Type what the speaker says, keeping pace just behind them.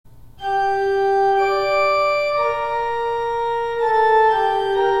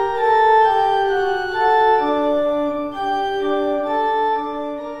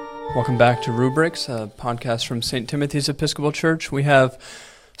Welcome back to Rubrics, a podcast from St. Timothy's Episcopal Church. We have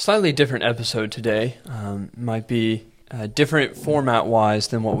a slightly different episode today. Might be different format-wise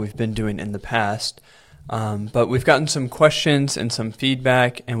than what we've been doing in the past. But we've gotten some questions and some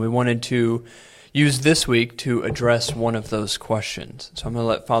feedback, and we wanted to use this week to address one of those questions. So I'm going to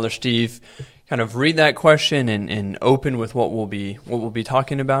let Father Steve kind of read that question and open with what we'll be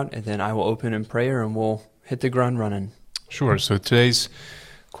talking about, and then I will open in prayer and we'll hit the ground running. Sure. So today's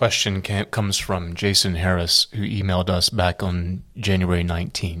question comes from Jason Harris, who emailed us back on January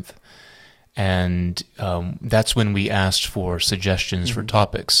 19th. And that's when we asked for suggestions for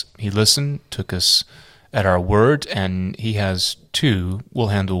topics. He listened, took us at our word, and he has two. We'll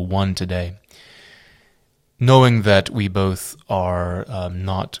handle one today. Knowing that we both are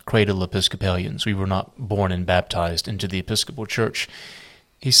not cradle Episcopalians, we were not born and baptized into the Episcopal Church,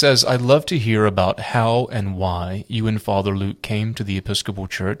 he says, I'd love to hear about how and why you and Father Luke came to the Episcopal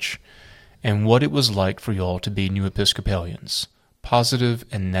Church and what it was like for y'all to be new Episcopalians, positive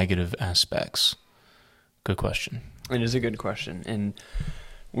and negative aspects. Good question. It is a good question. And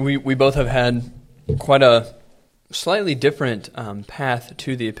we both have had quite a slightly different path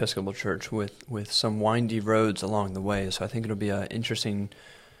to the Episcopal Church with some windy roads along the way. So I think it'll be an interesting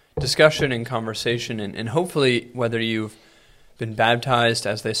discussion and conversation. And hopefully, whether you've been baptized,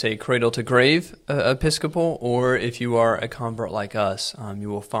 as they say, cradle to grave Episcopal, or if you are a convert like us, you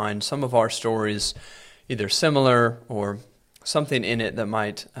will find some of our stories either similar or something in it that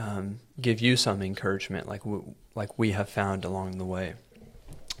might give you some encouragement like we have found along the way.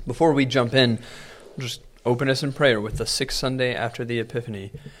 Before we jump in, we'll just open us in prayer with the sixth Sunday after the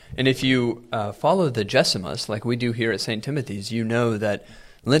Epiphany. And if you follow the Gesimas, like we do here at St. Timothy's, you know that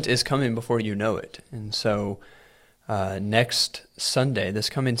Lent is coming before you know it. And so next Sunday, this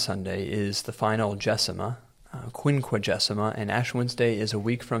coming Sunday, is the final Gesima, Quinquagesima, and Ash Wednesday is a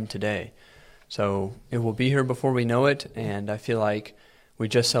week from today. So it will be here before we know it, and I feel like we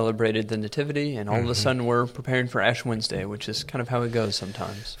just celebrated the Nativity, and all of a sudden we're preparing for Ash Wednesday, which is kind of how it goes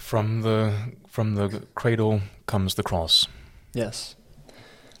sometimes. From the cradle comes the cross. Yes.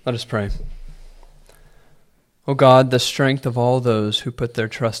 Let us pray. O God, the strength of all those who put their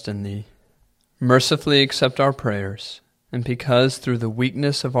trust in Thee, mercifully accept our prayers, and because through the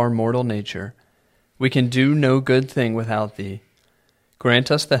weakness of our mortal nature we can do no good thing without Thee, grant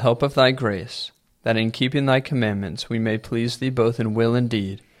us the help of Thy grace, that in keeping Thy commandments we may please Thee both in will and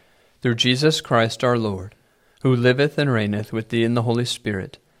deed, through Jesus Christ our Lord, who liveth and reigneth with Thee in the Holy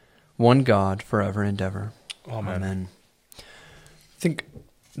Spirit, one God, forever and ever. Amen. I think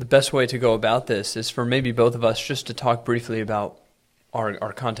the best way to go about this is for maybe both of us just to talk briefly about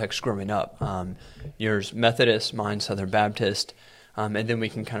our context growing up. Yours Methodist, mine Southern Baptist, and then we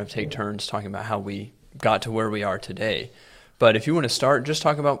can kind of take turns talking about how we got to where we are today. But if you want to start, just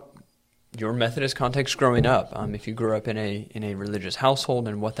talk about your Methodist context growing up, if you grew up in a religious household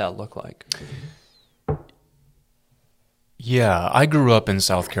and what that looked like. Yeah, I grew up in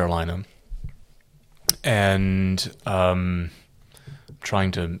South Carolina, and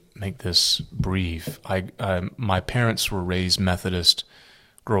trying to make this brief, my parents were raised Methodist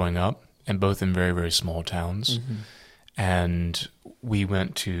growing up, and both in very, very small towns. Mm-hmm. And we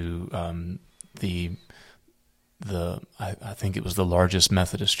went to I think it was the largest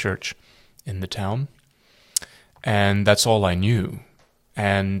Methodist church in the town, and that's all I knew.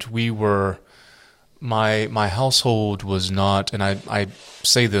 And my household was not, and I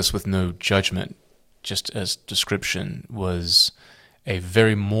say this with no judgment, just as description, was a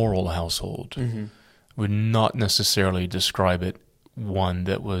very moral household. Mm-hmm. Would not necessarily describe it one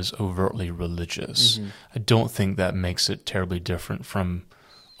that was overtly religious. Mm-hmm. I don't think that makes it terribly different from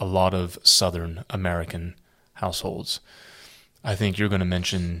a lot of Southern American households. I think you're going to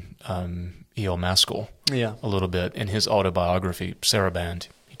mention E.L. Maskell a little bit in his autobiography, Saraband.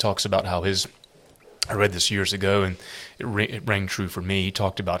 He talks about how I read this years ago, and it rang true for me. He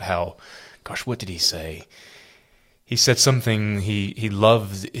talked about how, gosh, what did he say? He said something,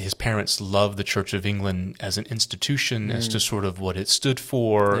 his parents loved the Church of England as an institution, as to sort of what it stood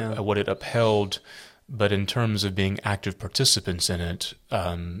for, what it upheld, but in terms of being active participants in it,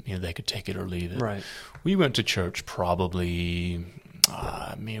 they could take it or leave it. Right. We went to church probably,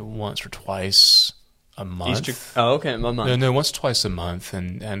 once or twice a month. Easter? Oh, okay, a month. No, once, twice a month,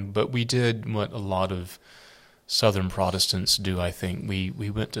 but we did what a lot of Southern Protestants do, I think. We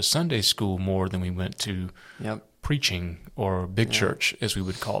went to Sunday school more than we went to preaching or big church, as we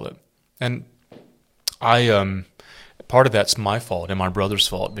would call it. And I part of that's my fault and my brother's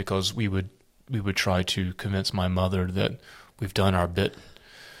fault, because we would try to convince my mother that we've done our bit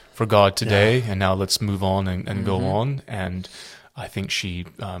for God today, and now let's move on and go on. And I think she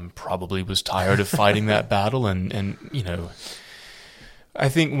probably was tired of fighting that battle, and I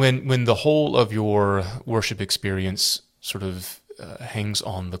think when the whole of your worship experience sort of hangs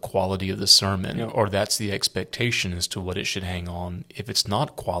on the quality of the sermon, or that's the expectation as to what it should hang on. If it's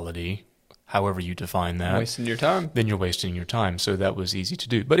not quality, however you define that, wasting your time. Then you're wasting your time. So that was easy to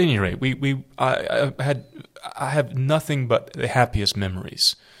do. But at any rate, I have nothing but the happiest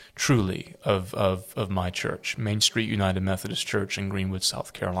memories, truly, of my church, Main Street United Methodist Church in Greenwood,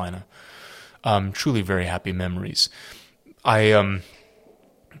 South Carolina. Truly very happy memories. I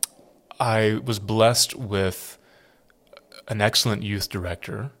was blessed with an excellent youth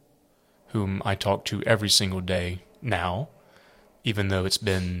director whom I talk to every single day now, even though it's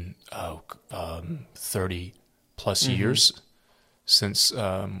been 30 plus years since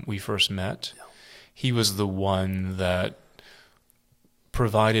we first met. He was the one that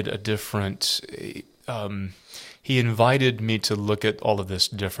provided a different... he invited me to look at all of this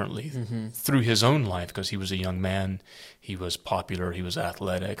differently through his own life, because he was a young man. He was popular. He was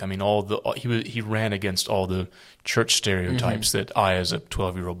athletic. I mean, he ran against all the church stereotypes that I, as a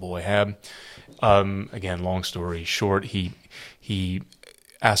 12-year-old boy, had. Again, long story short, he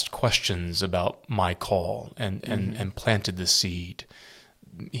asked questions about my call and planted the seed.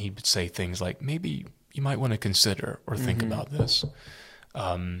 He would say things like, maybe you might want to consider or think about this.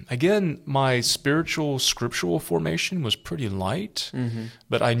 Again, my spiritual, scriptural formation was pretty light,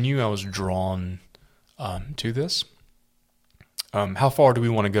 but I knew I was drawn to this. How far do we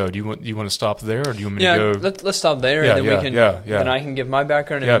want to go? Do you want to stop there, or do you want me to go? Let's stop there, and then then I can give my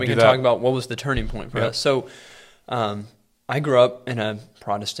background, and then we can talk about what was the turning point for us. So, I grew up in a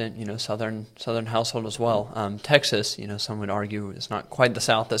Protestant, Southern household as well. Texas, some would argue, is not quite the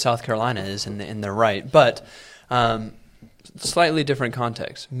South that South Carolina is, and they're right, but slightly different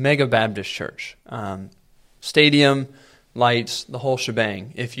context. Mega Baptist church, stadium, lights, the whole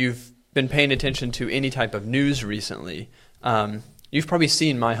shebang. If you've been paying attention to any type of news recently, you've probably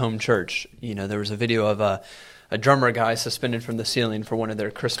seen my home church. There was a video of a drummer guy suspended from the ceiling for one of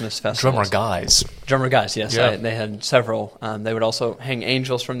their Christmas festivals. Drummer guys, yes. Yeah. They had several. They would also hang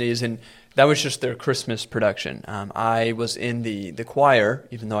angels from these, and that was just their Christmas production. I was in the choir,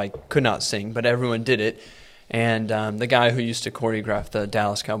 even though I could not sing, but everyone did it. And the guy who used to choreograph the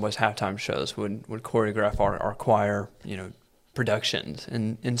Dallas Cowboys halftime shows would choreograph our choir, productions,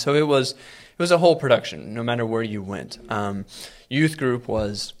 and so it was a whole production, no matter where you went. Youth group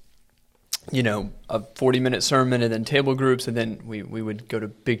was, a 40-minute sermon, and then table groups, and then we would go to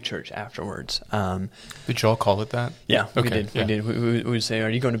big church afterwards. Did y'all call it that? Yeah, okay. We did. Yeah. We did. We would say, "Are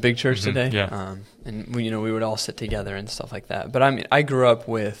you going to big church today?" Yeah. And we would all sit together and stuff like that. But I grew up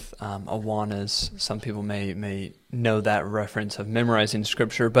with Awanas. Some people may know that reference of memorizing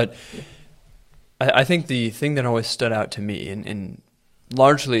scripture, but I think the thing that always stood out to me, and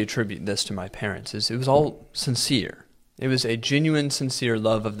largely attribute this to my parents, is it was all sincere. It was a genuine, sincere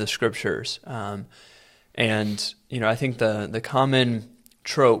love of the scriptures. And, I think the common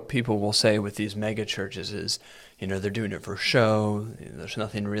trope people will say with these mega churches is, they're doing it for show. There's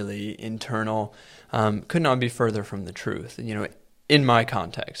nothing really internal. Could not be further from the truth. In my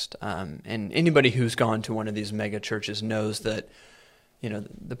context, and anybody who's gone to one of these mega churches knows that,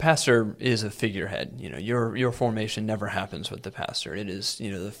 the pastor is a figurehead. Your formation never happens with the pastor. It is,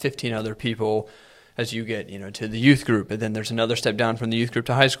 the 15 other people as you get, to the youth group, and then there's another step down from the youth group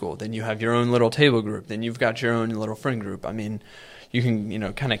to high school. Then you have your own little table group. Then you've got your own little friend group. I mean, you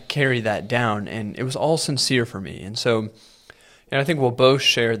can, kind of carry that down, and it was all sincere for me. And so, I think we'll both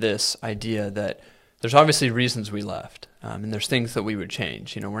share this idea that there's obviously reasons we left, and there's things that we would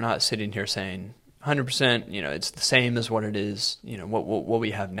change. We're not sitting here saying 100%, it's the same as what it is, what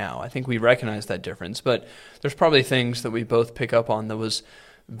we have now. I think we recognize that difference, but there's probably things that we both pick up on that was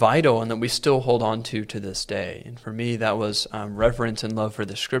vital and that we still hold on to this day. And for me, that was reverence and love for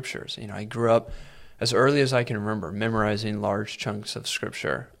the scriptures. I grew up as early as I can remember memorizing large chunks of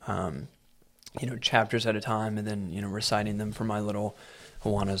scripture, chapters at a time, and then, reciting them for my little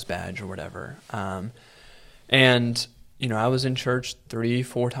Hawana's badge or whatever. And I was in church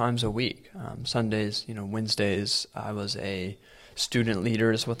 3-4 times a week. Sundays, Wednesdays, I was a student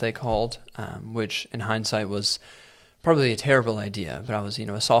leader is what they called, which in hindsight was probably a terrible idea. But I was,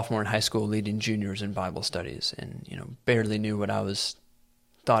 a sophomore in high school leading juniors in Bible studies, and, barely knew what I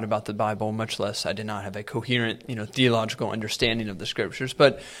thought about the Bible, much less I did not have a coherent, theological understanding of the scriptures.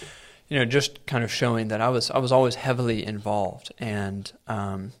 But, just kind of showing that I was always heavily involved, and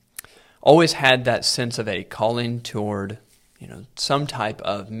always had that sense of a calling toward, some type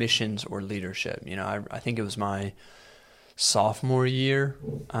of missions or leadership. I think it was my sophomore year.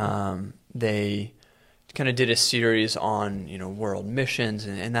 They kind of did a series on, world missions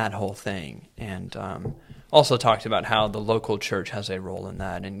and that whole thing. And also talked about how the local church has a role in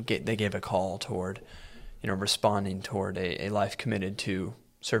that. And they gave a call toward, responding toward a life committed to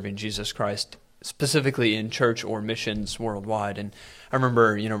serving Jesus Christ, specifically in church or missions worldwide. And I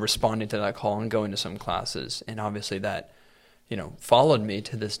remember, responding to that call and going to some classes. And obviously that, followed me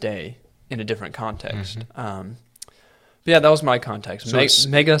to this day in a different context. Mm-hmm. But yeah, that was my context. So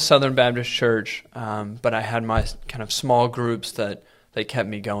Mega Southern Baptist Church, but I had my kind of small groups that kept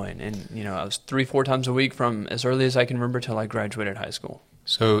me going. And, I was 3-4 times a week from as early as I can remember till I graduated high school.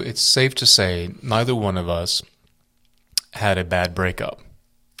 So it's safe to say neither one of us had a bad breakup.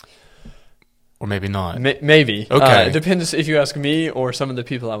 Or maybe not. Maybe. Okay. It depends if you ask me or some of the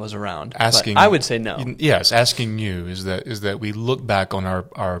people I was around. Asking, but I would say no. Yes, asking you is that we look back on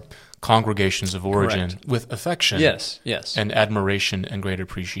our congregations of origin Correct. with affection, Yes, and admiration and great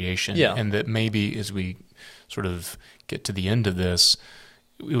appreciation, and that maybe as we sort of get to the end of this,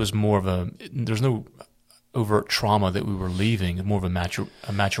 it was more of there's no overt trauma that we were leaving, more of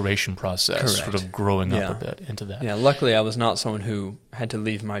a maturation process, Correct. sort of growing up a bit into that. Yeah, luckily I was not someone who had to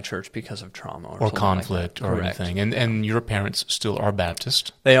leave my church because of trauma or conflict like or anything. And your parents still are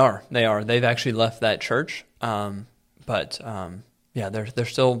Baptist. They are. They've actually left that church, but they're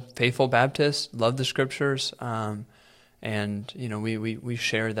still faithful Baptists, love the scriptures, and we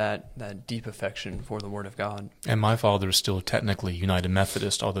share that deep affection for the Word of God. And my father is still technically United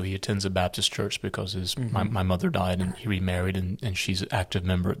Methodist, although he attends a Baptist church because my mother died and he remarried, and she's an active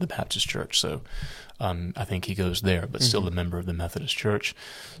member at the Baptist church. So I think he goes there, but still a member of the Methodist church.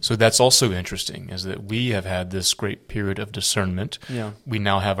 So that's also interesting, is that we have had this great period of discernment. Yeah. We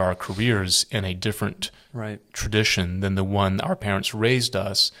now have our careers in a different tradition than the one our parents raised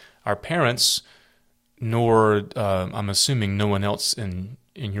us. Our parents, nor I'm assuming no one else in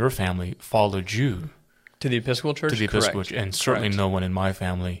your family followed you to the Episcopal Church. To the Episcopal Church, and certainly no one in my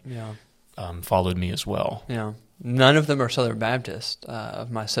family followed me as well. Yeah, none of them are Southern Baptist of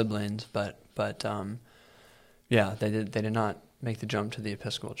my siblings, but they did not make the jump to the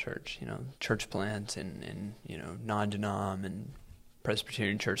Episcopal Church. Church plants and non-denom and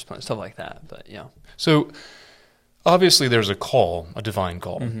Presbyterian church plants, stuff like that. But yeah. So obviously there's a call, a divine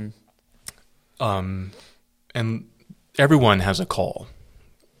call. Mm-hmm. And everyone has a call.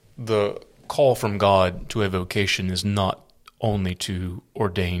 The call from God to a vocation is not only to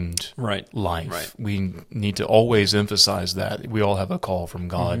ordained life. Right. We need to always emphasize that. We all have a call from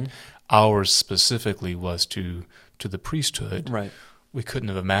God. Mm-hmm. Ours specifically was to the priesthood. Right. We couldn't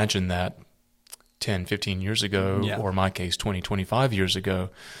have imagined that 10, 15 years ago, or in my case, 20, 25 years ago.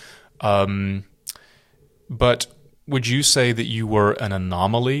 But would you say that you were an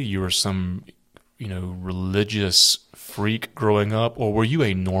anomaly? You were some religious freak growing up, or were you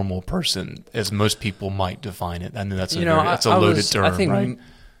a normal person, as most people might define it? I know that's a loaded term, right?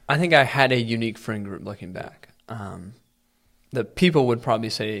 I think I had a unique friend group looking back. The people would probably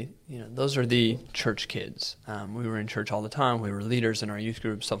say, those are the church kids. We were in church all the time. We were leaders in our youth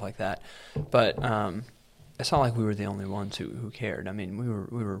group, stuff like that. But it's not like we were the only ones who cared. I mean,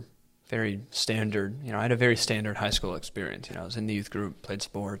 we were very standard. I had a very standard high school experience. I was in the youth group, played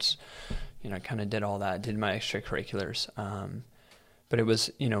sports. Kind of did all that, did my extracurriculars. But it was,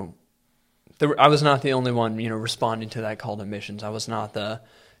 I was not the only one, responding to that call to missions. I was not the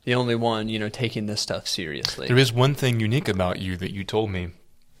only one, taking this stuff seriously. There is one thing unique about you that you told me.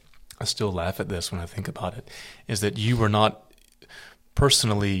 I still laugh at this when I think about it, is that you were not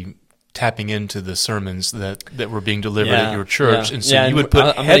personally tapping into the sermons that were being delivered at your church, and so you would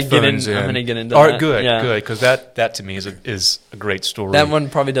put headphones in. I'm going to get into that. All right, good, because that to me is a great story. That one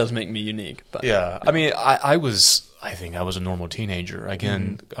probably does make me unique. But yeah, I mean, I think I was a normal teenager.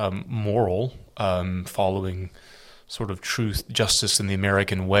 Again, moral, following sort of truth, justice in the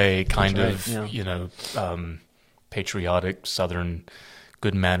American way, kind of, patriotic Southern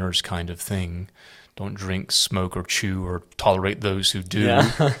good manners kind of thing. Don't drink, smoke, or chew, or tolerate those who do.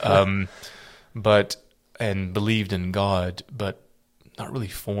 Yeah. And believed in God, but not really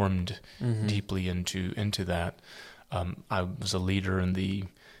formed deeply into that. I was a leader in the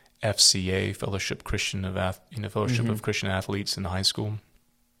FCA, Fellowship of Christian Athletes in high school.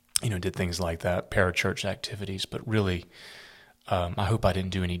 Did things like that, parachurch activities, but really, I hope I didn't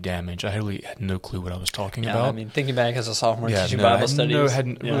do any damage. I really had no clue what I was talking about. I mean, thinking back as a sophomore teaching Bible studies.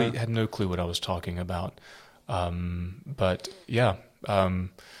 Really had no clue what I was talking about. But yeah,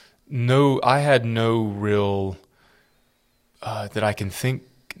 I had no real, that I can think,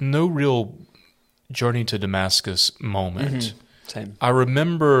 no real journey to Damascus moment. Same. I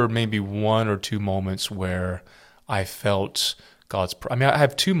remember maybe one or two moments where I felt I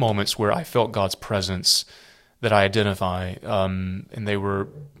have two moments where I felt God's presence that I identify, and they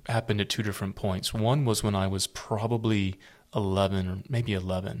happened at two different points. One was when I was probably 11, or maybe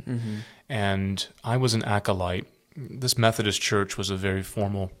 11, Mm-hmm. and I was an acolyte. This Methodist church was a very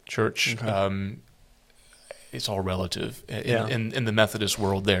formal church. Okay. It's all relative. Yeah. In the Methodist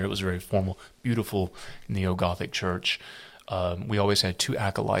world there, it was very formal, beautiful neo-Gothic church. We always had two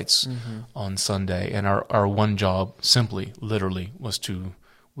acolytes on Sunday, and our one job, simply, literally, was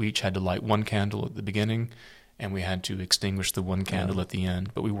we each had to light one candle at the beginning, and we had to extinguish the one candle at the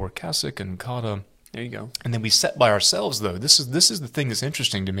end. But we wore cassock and cotta. There you go. And then we sat by ourselves, though. This is the thing that's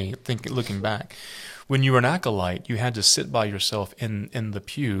interesting to me, looking back. When you were an acolyte, you had to sit by yourself in the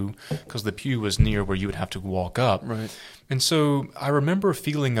pew, because the pew was near where you would have to walk up. Right. And so I remember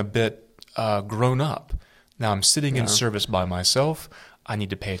feeling a bit grown up. Now I'm sitting in service by myself. I need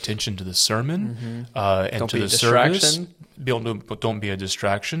to pay attention to the sermon and Don't to be a the service. distraction. Don't be a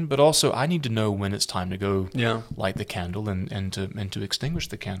distraction. But also, I need to know when it's time to go light the candle and to extinguish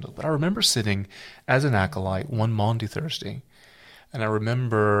the candle. But I remember sitting as an acolyte one Maundy Thursday, and I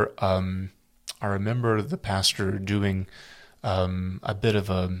remember the pastor doing a bit of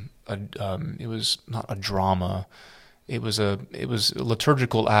it was not a drama. It was a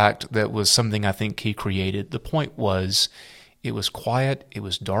liturgical act that was something I think he created. The point was, it was quiet, it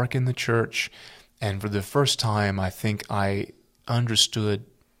was dark in the church, and for the first time, I think I understood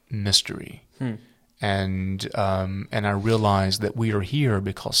mystery. And I realized that we are here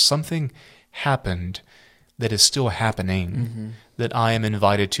because something happened that is still happening, that I am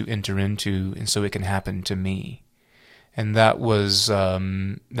invited to enter into, and so it can happen to me. And that was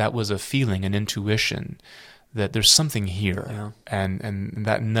a feeling, an intuition, that there's something here, and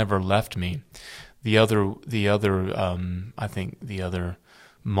that never left me. The other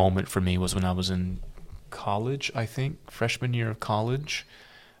moment for me was when I was in college, I think, freshman year of college.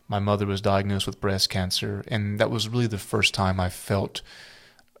 My mother was diagnosed with breast cancer, and that was really the first time I felt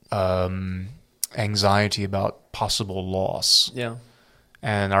anxiety about possible loss. Yeah.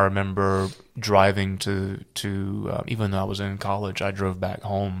 And I remember driving to even though I was in college, I drove back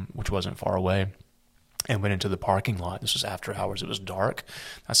home, which wasn't far away, and went into the parking lot. This was after hours. It was dark.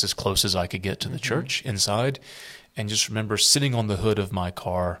 That's as close as I could get to the church inside. And just remember sitting on the hood of my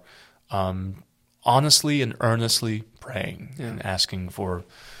car, honestly and earnestly praying and asking for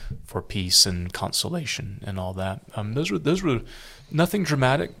peace and consolation and all that. Those were nothing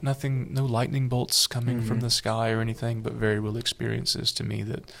dramatic, no lightning bolts coming from the sky or anything, but very real experiences to me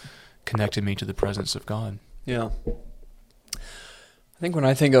that connected me to the presence of God. Yeah. I think when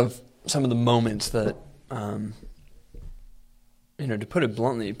I think of some of the moments that, to put it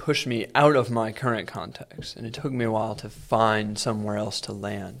bluntly, pushed me out of my current context, and it took me a while to find somewhere else to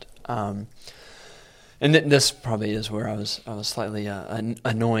land. And this probably is where I was slightly an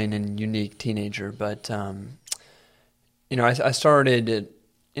annoying and unique teenager, but I started it,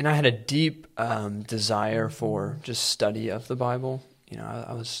 and I had a deep desire for just study of the Bible.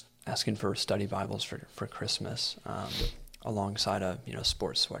 I was asking for study Bibles for Christmas, alongside a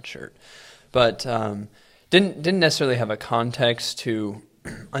sports sweatshirt, but didn't necessarily have a context to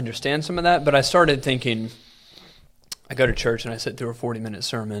understand some of that. But I started thinking, I go to church and I sit through a 40-minute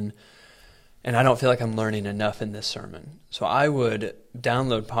sermon, and I don't feel like I'm learning enough in this sermon. So I would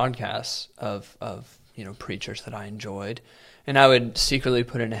download podcasts of preachers that I enjoyed, and I would secretly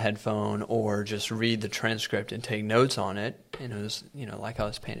put in a headphone or just read the transcript and take notes on it. And it was like I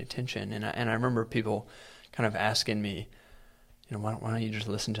was paying attention. And I remember people kind of asking me, why don't you just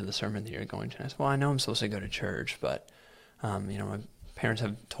listen to the sermon that you're going to? And I said, well, I know I'm supposed to go to church, but my parents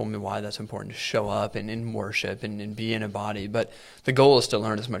have told me why that's important, to show up and in worship and be in a body. But the goal is to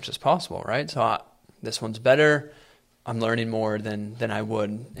learn as much as possible, right? So this one's better. I'm learning more than I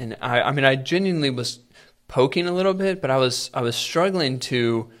would. And I genuinely was poking a little bit, but I was struggling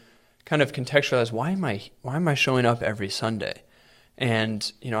to kind of contextualize, why am I showing up every Sunday?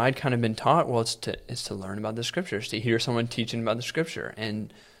 And I'd kind of been taught, well, it's to learn about the scriptures, to hear someone teaching about the scripture.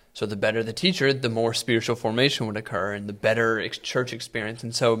 And so the better the teacher, the more spiritual formation would occur, and the better church experience.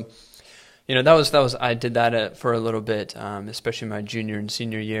 And so, that was I did that for a little bit, especially my junior and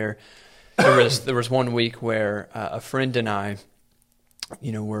senior year. There was one week where a friend and I,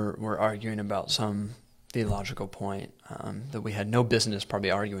 were arguing about some theological point that we had no business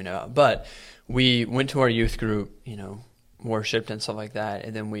probably arguing about. But we went to our youth group, worshipped and stuff like that,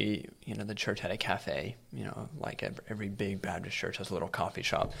 and then we, the church had a cafe, like every big Baptist church has a little coffee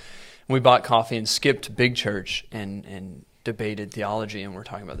shop. And we bought coffee and skipped big church and debated theology, and we're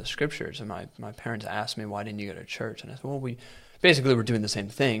talking about the scriptures. And my parents asked me, why didn't you go to church? And I said, well, basically we're doing the same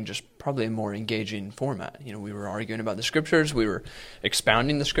thing, just probably a more engaging format. We were arguing about the scriptures, we were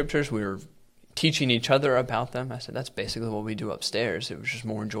expounding the scriptures, we were teaching each other about them. I said, that's basically what we do upstairs. It was just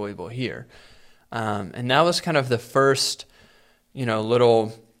more enjoyable here. And that was kind of the first,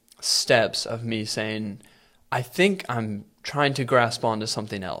 little steps of me saying, I think I'm trying to grasp onto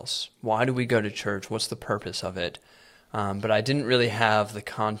something else. Why do we go to church? What's the purpose of it? But I didn't really have the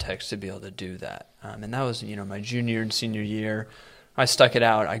context to be able to do that. And that was, my junior and senior year. I stuck it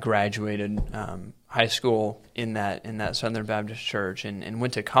out. I graduated high school in that Southern Baptist church and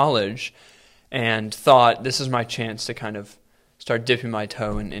went to college and thought this is my chance to kind of start dipping my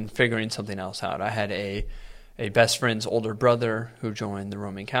toe in figuring something else out. I had a best friend's older brother who joined the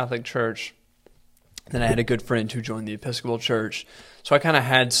Roman Catholic Church. Then I had a good friend who joined the Episcopal Church. So I kind of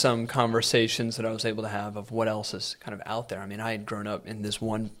had some conversations that I was able to have of what else is kind of out there. I mean, I had grown up in this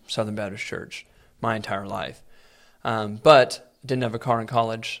one Southern Baptist church my entire life. But didn't have a car in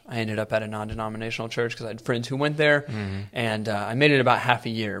college. I ended up at a non-denominational church because I had friends who went there. Mm-hmm. And I made it about half a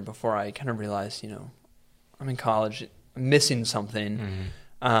year before I kind of realized, I'm in college, I'm missing something.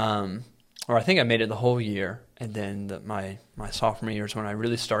 Mm-hmm. Or I think I made it the whole year. And then my sophomore year is when I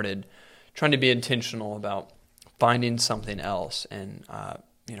really started trying to be intentional about finding something else, and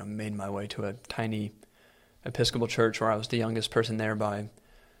made my way to a tiny Episcopal church where I was the youngest person there by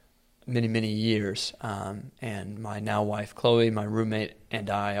many, many years. And my now wife, Chloe, my roommate, and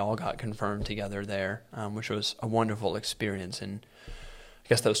I all got confirmed together there, which was a wonderful experience. And I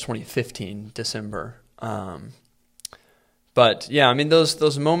guess that was 2015, December. But yeah, I mean,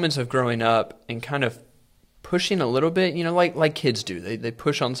 those moments of growing up and kind of pushing a little bit, like kids do. They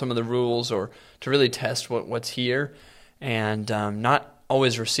push on some of the rules or to really test what's here, and not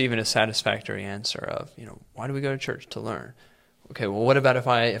always receiving a satisfactory answer of, why do we go to church? To learn. Okay, well, what about if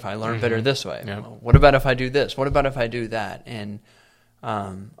I learn mm-hmm. better this way? Yep. Well, what about if I do this? What about if I do that? And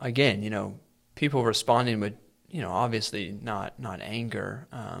again, people responding with, obviously not anger,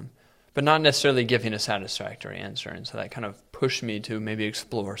 but not necessarily giving a satisfactory answer. And so that kind of pushed me to maybe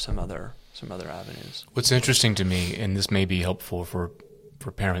explore some other avenues. What's interesting to me, and this may be helpful for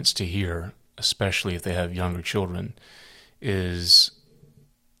parents to hear, especially if they have younger children, is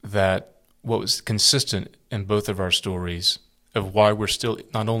that what was consistent in both of our stories of why we're still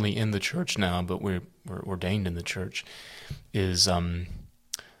not only in the church now, but we're ordained in the church, is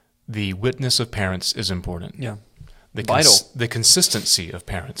the witness of parents is important. Yeah, vital. The consistency of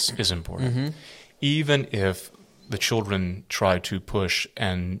parents is important. Mm-hmm. Even if the children try to push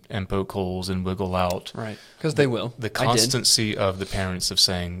and poke holes and wiggle out. Right, because they will. The constancy of the parents of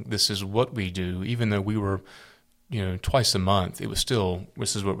saying, this is what we do, even though we were, twice a month, it was still,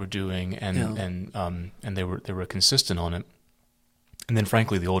 this is what we're doing, and they were consistent on it. And then,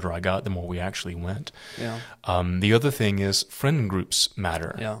 frankly, the older I got, the more we actually went. Yeah. The other thing is friend groups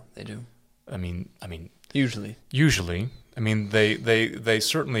matter. Yeah, they do. I mean, usually. I mean, they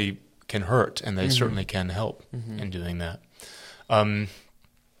certainly can hurt, and they mm-hmm. certainly can help mm-hmm. in doing that.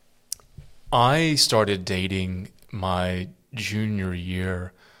 I started dating my junior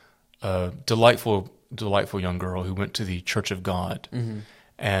year, a delightful young girl who went to the Church of God. Mm-hmm.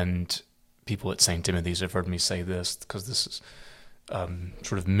 And people at St. Timothy's have heard me say this, because this is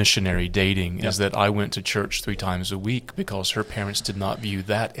sort of missionary dating, yep. is that I went to church 3 times a week because her parents did not view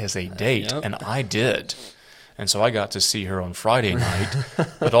that as a date, yep. and I did. And so I got to see her on Friday night,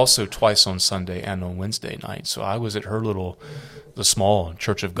 but also twice on Sunday and on Wednesday night. So I was at her the small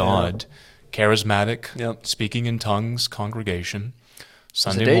Church of God, charismatic, yep. speaking in tongues congregation,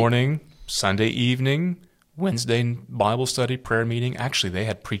 Sunday morning, Sunday evening, Wednesday Bible study, prayer meeting. Actually, they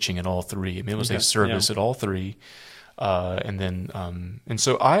had preaching at all 3. I mean, it was a service at all 3. And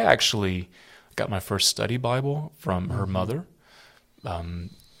so I actually got my first study Bible from her mother.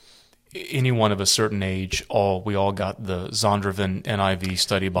 Anyone of a certain age, we all got the Zondervan NIV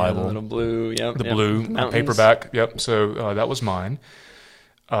study Bible. The little blue, yep. The blue paperback, yep. So that was mine.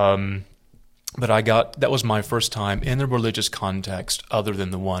 But that was my first time in a religious context other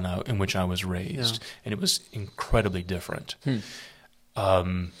than the one in which I was raised. Yeah. And it was incredibly different.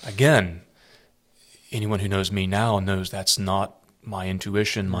 Again, anyone who knows me now knows that's not my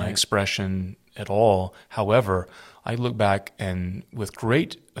intuition, my expression at all. However, I look back and with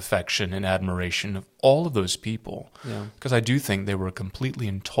great affection and admiration of all of those people, because I do think they were completely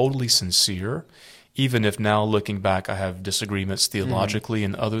and totally sincere. Even if now looking back I have disagreements theologically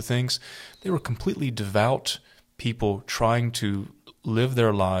and other things, they were completely devout people trying to live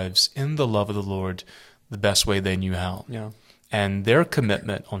their lives in the love of the Lord the best way they knew how. Yeah. And their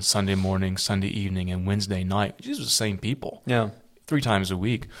commitment on Sunday morning, Sunday evening, and Wednesday night, which is the same people, 3 times a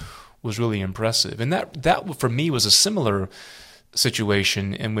week, was really impressive. And that for me was a similar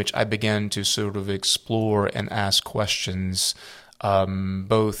situation in which I began to sort of explore and ask questions,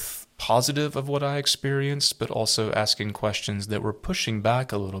 both positive of what I experienced, but also asking questions that were pushing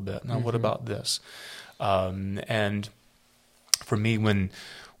back a little bit. Now, what about this? And for me, when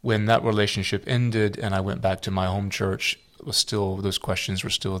that relationship ended and I went back to my home church, those questions were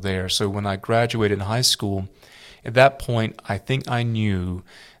still there. So when I graduated in high school, at that point, I think I knew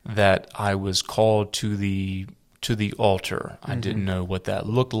that I was called to the altar. I didn't know what that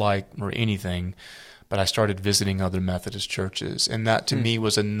looked like or anything, but I started visiting other Methodist churches, and that to me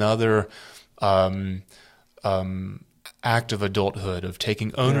was another act of adulthood, of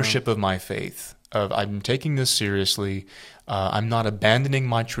taking ownership of my faith. Of I'm taking this seriously. I'm not abandoning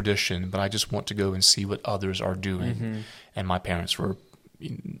my tradition, but I just want to go and see what others are doing. And my parents were,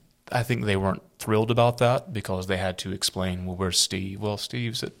 I think they weren't thrilled about that because they had to explain, well, where's Steve? Well,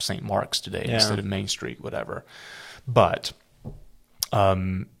 Steve's at St. Mark's today instead of Main Street, whatever. But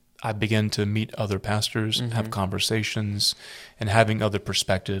I began to meet other pastors, have conversations, and having other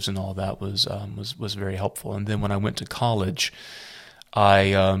perspectives and all that was very helpful. And then when I went to college,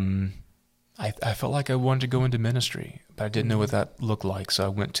 I felt like I wanted to go into ministry, but I didn't know what that looked like. So I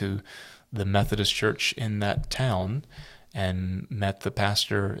went to the Methodist church in that town and met the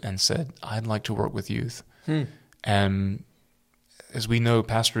pastor and said, I'd like to work with youth. And as we know,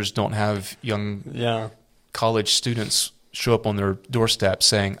 pastors don't have young college students show up on their doorstep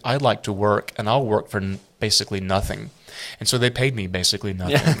saying, I'd like to work, and I'll work for basically nothing. And so they paid me basically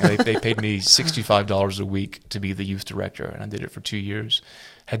nothing. They paid me $65 a week to be the youth director, and I did it for 2 years.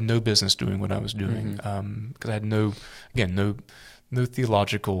 Had no business doing what I was doing because I had no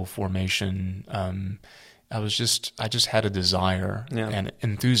theological formation. I just had a desire and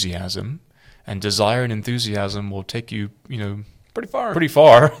enthusiasm, and desire and enthusiasm will take you, pretty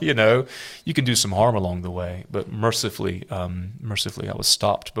far. You can do some harm along the way, but mercifully, I was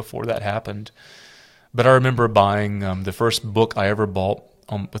stopped before that happened. But I remember buying the first book I ever bought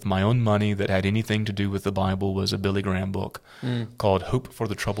with my own money that had anything to do with the Bible was a Billy Graham book called Hope for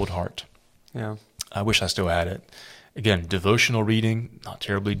the Troubled Heart. Yeah, I wish I still had it. Again, devotional reading, not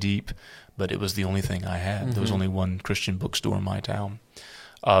terribly deep, but it was the only thing I had. There was only one Christian bookstore in my town.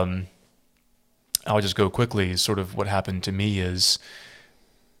 I'll just go quickly. Sort of what happened to me is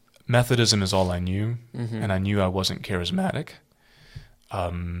Methodism is all I knew, and I knew I wasn't charismatic.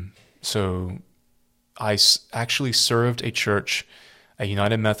 So I actually served a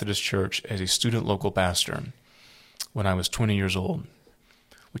United Methodist Church, as a student local pastor when I was 20 years old,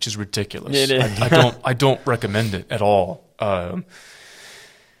 which is ridiculous. It is. I don't recommend it at all.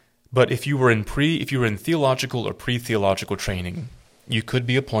 But if you were in theological or pre-theological training, you could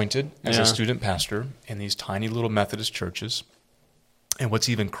be appointed as a student pastor in these tiny little Methodist churches. And what's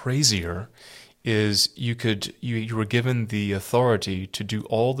even crazier is you were given the authority to do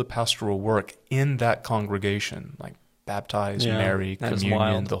all the pastoral work in that congregation, like baptize, marry,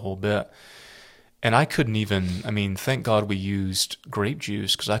 communion, the whole bit. And I couldn't even, thank God we used grape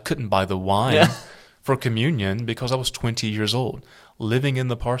juice because I couldn't buy the wine for communion because I was 20 years old, living in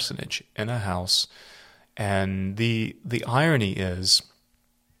the parsonage in a house. And the irony is,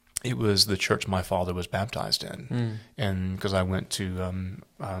 it was the church my father was baptized in. And because I went to,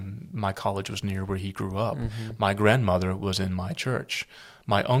 my college was near where he grew up. My grandmother was in my church.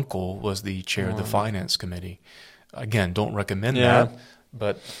 My uncle was the chair of the finance committee. Again, don't recommend that,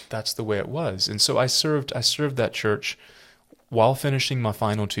 but that's the way it was. And so I served that church while finishing my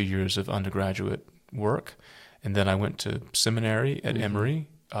final 2 years of undergraduate work. And then I went to seminary at Emory,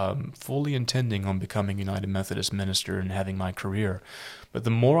 fully intending on becoming United Methodist minister and having my career. But the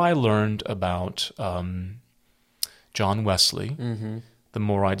more I learned about John Wesley, the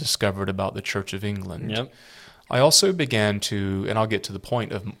more I discovered about the Church of England. I also began to, and I'll get to the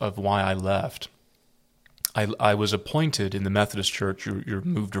point of why I left. I was appointed in the Methodist Church. You're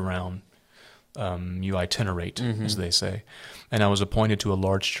moved around. You itinerate, as they say. And I was appointed to a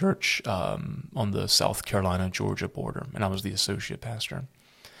large church on the South Carolina-Georgia border, and I was the associate pastor,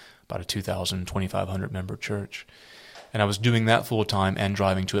 about a 2,000, 2,500 member church. And I was doing that full time and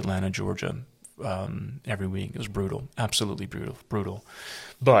driving to Atlanta, Georgia, every week. It was brutal, absolutely brutal.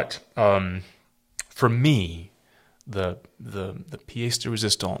 But for me, the pièce de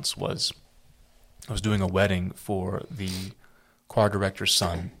résistance was I was doing a wedding for the choir director's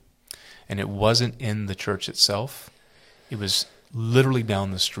son, and it wasn't in the church itself. It was literally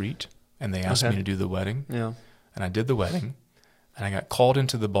down the street, and they asked me to do the wedding. And I did the wedding, and I got called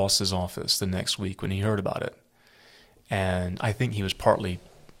into the boss's office the next week when he heard about it. And I think he was partly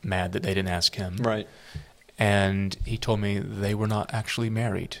mad that they didn't ask him. Right. And he told me they were not actually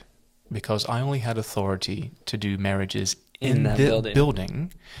married because I only had authority to do marriages in that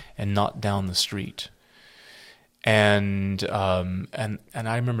building and not down the street. And I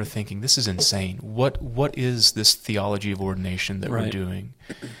remember thinking, this is insane. What is this theology of ordination that we're doing?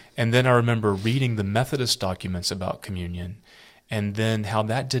 And then I remember reading the Methodist documents about communion, and then how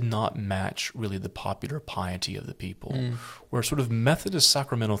that did not match really the popular piety of the people, where sort of Methodist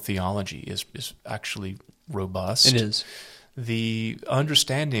sacramental theology is actually robust. It is. The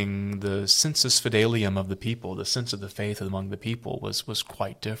understanding, the sensus fidelium of the people, the sense of the faith among the people was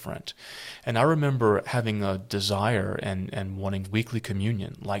quite different. And I remember having a desire and wanting weekly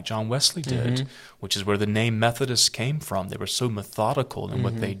communion like John Wesley did, which is where the name Methodist came from. They were so methodical in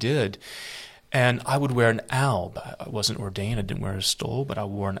what they did. And I would wear an alb. I wasn't ordained. I didn't wear a stole, but I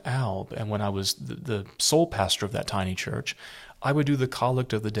wore an alb. And when I was the sole pastor of that tiny church, I would do the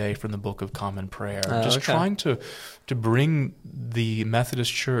collect of the day from the Book of Common Prayer, trying to bring the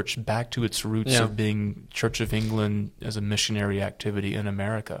Methodist Church back to its roots of being Church of England as a missionary activity in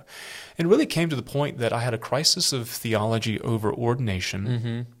America. And it really came to the point that I had a crisis of theology over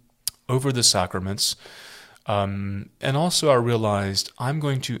ordination, over the sacraments, and also I realized I'm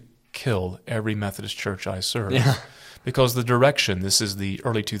going to kill every Methodist church I serve. Because the direction, this is the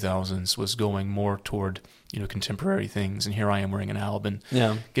early 2000s, was going more toward contemporary things, and here I am wearing an alb and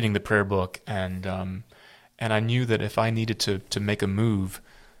getting the prayer book, and I knew that if I needed to make a move,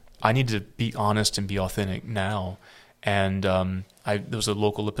 I needed to be honest and be authentic now. And there was a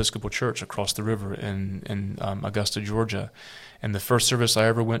local Episcopal church across the river in Augusta, Georgia, and the first service I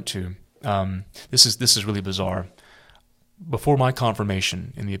ever went to, this is really bizarre. Before my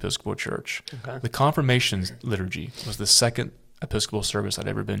confirmation in the Episcopal Church, the confirmation liturgy was the second Episcopal service I'd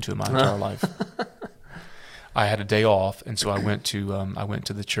ever been to in my entire life. I had a day off, and so I went to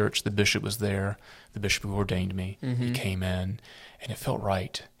the church. The bishop was there. The bishop who ordained me. He came in, and it felt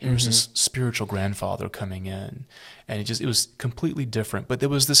right. Here was this spiritual grandfather coming in, and it was completely different. But there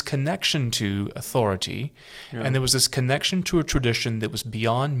was this connection to authority, and there was this connection to a tradition that was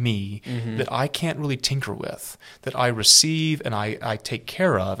beyond me, that I can't really tinker with, that I receive and I take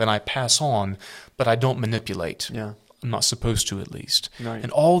care of and I pass on, but I don't manipulate. I'm not supposed to, at least. And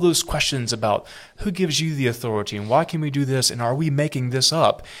all those questions about who gives you the authority and why can we do this and are we making this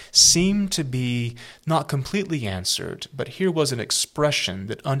up seem to be not completely answered. But here was an expression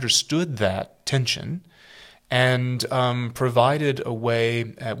that understood that tension and provided a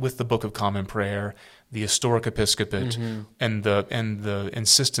way with the Book of Common Prayer, the historic episcopate, and the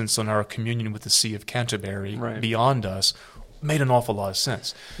insistence on our communion with the See of Canterbury beyond us. Made an awful lot of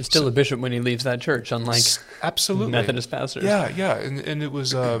sense. He's still a bishop when he leaves that church, unlike absolutely Methodist pastors. And it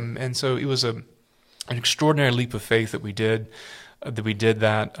was and so it was an extraordinary leap of faith that we did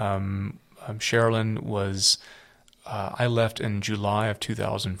that. Sherilyn was I left in July of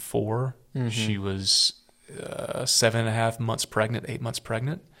 2004. She was 7.5 months pregnant, 8 months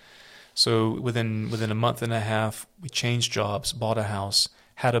pregnant. So within a month and a half, we changed jobs, bought a house,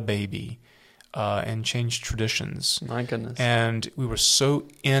 had a baby. And changed traditions. My goodness. And we were so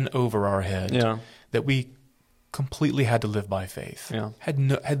in over our head that we completely had to live by faith.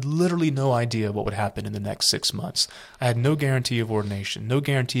 Had literally no idea what would happen in the next 6 months. I had no guarantee of ordination, no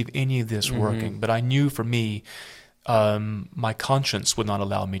guarantee of any of this working. But I knew for me, my conscience would not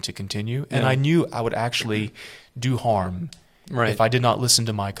allow me to continue. And I knew I would actually do harm if I did not listen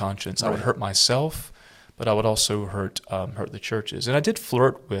to my conscience. I would hurt myself, but I would also hurt the churches. And I did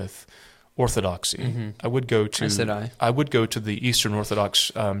flirt with Orthodoxy. I would go to the Eastern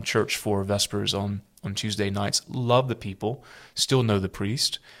Orthodox Church for Vespers on Tuesday nights. Love the people. Still know the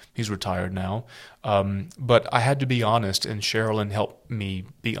priest. He's retired now. But I had to be honest, and Sherilyn helped me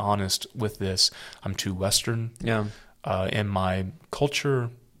be honest with this. I'm too Western in my culture,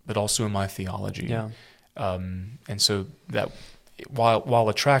 but also in my theology. And so that while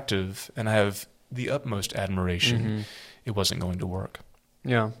attractive, and I have the utmost admiration, it wasn't going to work.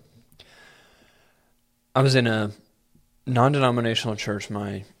 I was in a non-denominational church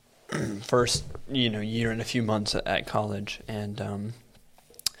my first year and a few months at college, and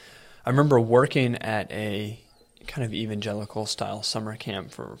I remember working at a kind of evangelical style summer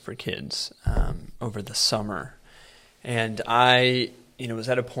camp for kids over the summer, and I was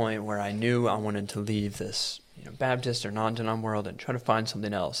at a point where I knew I wanted to leave this Baptist or non-denom world and try to find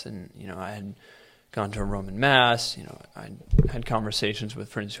something else. And I had gone to a Roman Mass. I had conversations with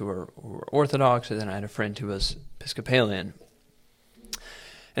friends who were Orthodox, and then I had a friend who was Episcopalian.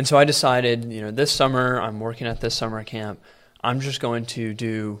 And so I decided, this summer, I'm working at this summer camp, I'm just going to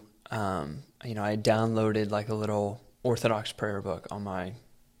do, I downloaded like a little Orthodox prayer book on my,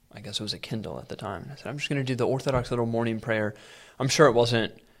 I guess it was a Kindle at the time. And I said, I'm just going to do the Orthodox little morning prayer. I'm sure it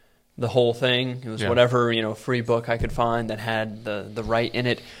wasn't the whole thing. It was Yeah. whatever, free book I could find that had the right in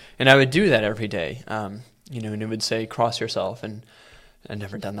it. And I would do that every day, and it would say, cross yourself. And I'd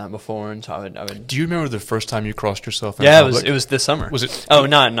never done that before. And so I would. Do you remember the first time you crossed yourself in Yeah, public? it was this summer. Was it? Oh,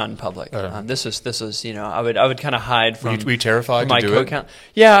 not in public. Oh. This was, I would kind of hide from. Were you terrified my to do it? co-count.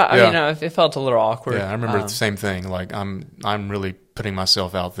 Yeah, I Yeah. mean, it felt a little awkward. Yeah, I remember the same thing. Like I'm really putting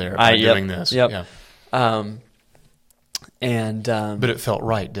myself out there by Yep, doing this. Yep. Yeah. But it felt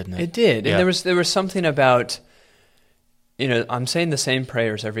right, didn't it? It did. Yeah. And there was something about, I'm saying the same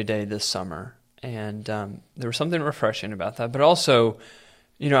prayers every day this summer, and there was something refreshing about that. But also,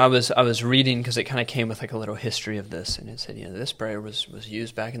 I was reading, because it kind of came with like a little history of this, and it said, this prayer was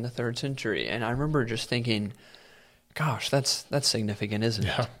used back in the 3rd century, and I remember just thinking, gosh, that's significant, isn't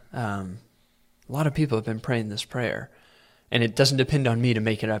it? A lot of people have been praying this prayer, and it doesn't depend on me to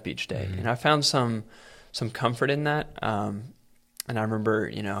make it up each day. Mm-hmm. And I found some comfort in that. And I remember,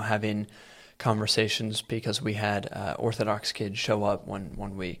 having conversations, because we had Orthodox kids show up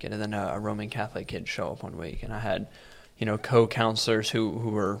one week, and then a Roman Catholic kid show up one week, and I had, co-counselors who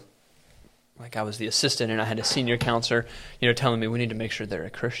were, like, I was the assistant, and I had a senior counselor, telling me we need to make sure they're a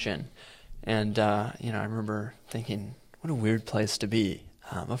Christian. And I remember thinking, what a weird place to be.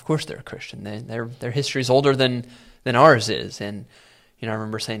 Of course they're a Christian. Their history is older than ours is, and I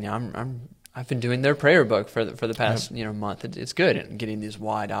remember saying, I've been doing their prayer book for the past month. It's good, and getting these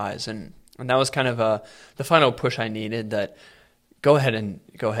wide eyes, and that was kind of the final push I needed. That go ahead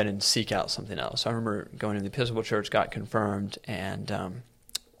and seek out something else. I remember going to the Episcopal Church, got confirmed, and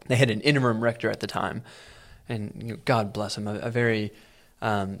they had an interim rector at the time, and God bless him, a very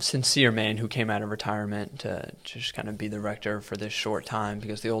sincere man who came out of retirement to just kind of be the rector for this short time,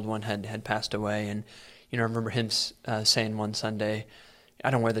 because the old one had passed away. And I remember him saying one Sunday, I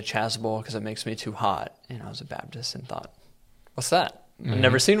don't wear the chasuble because it makes me too hot. And I was a Baptist and thought, what's that? Mm-hmm. I've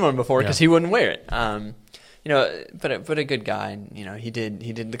never seen one before, because he wouldn't wear it. But a good guy. And, he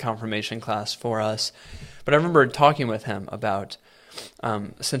did the confirmation class for us. But I remember talking with him about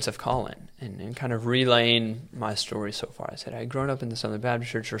a sense of calling, and kind of relaying my story so far. I said, I had grown up in the Southern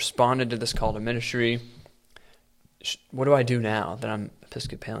Baptist Church, responded to this call to ministry. What do I do now that I'm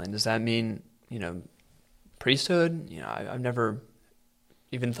Episcopalian? Does that mean, priesthood? I've never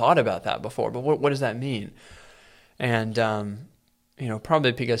even thought about that before, but what does that mean? And,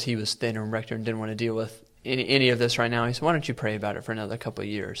 probably because he was the interim rector and didn't want to deal with any of this right now, he said, why don't you pray about it for another couple of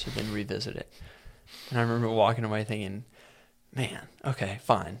years and then revisit it? And I remember walking away thinking, man, okay,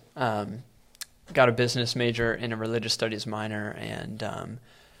 fine. Got a business major and a religious studies minor, and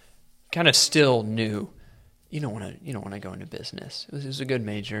kind of still knew you don't want to go into business. It was a good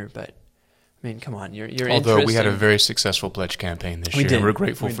major, but I mean, come on, you're Although we had a very successful pledge campaign this year. did. We're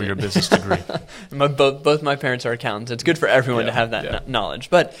grateful for your business degree. Both my parents are accountants. It's good for everyone to have that knowledge.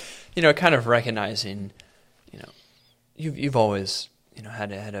 But kind of recognizing, you've always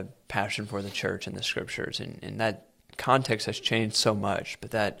had a passion for the church and the scriptures, and that context has changed so much.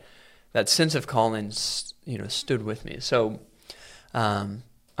 But that sense of calling, stood with me. So I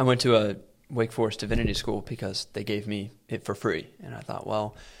went to a Wake Forest Divinity School because they gave me it for free, and I thought,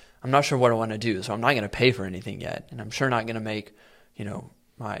 well, I'm not sure what I want to do, so I'm not going to pay for anything yet, and I'm sure not going to make,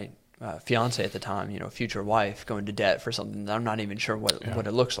 my fiance at the time, future wife, go into debt for something that I'm not even sure what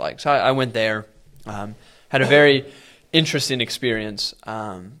it looks like. So I went there, had a very interesting experience.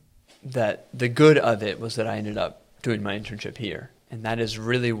 That the good of it was that I ended up doing my internship here, and that is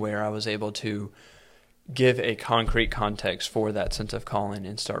really where I was able to give a concrete context for that sense of calling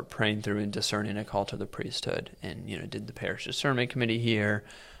and start praying through and discerning a call to the priesthood, and did the parish discernment committee here.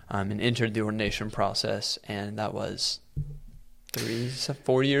 And entered the ordination process, and that was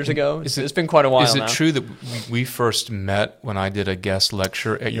 4 years ago. It's been quite a while now. Is it true that we first met when I did a guest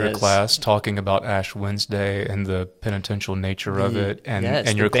lecture at your class talking about Ash Wednesday and the penitential nature of it, and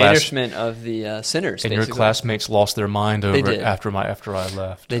your the banishment of the sinners, and basically. your classmates lost their mind over it after I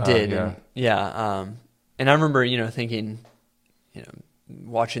left. They did, and I remember thinking,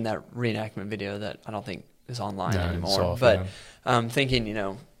 watching that reenactment video that I don't think is online anymore, but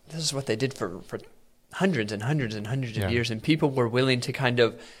thinking, this is what they did for hundreds and hundreds and hundreds of years, and people were willing to kind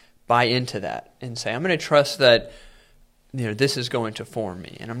of buy into that and say, I'm going to trust that this is going to form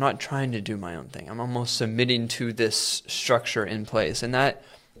me, and I'm not trying to do my own thing. I'm almost submitting to this structure in place, and that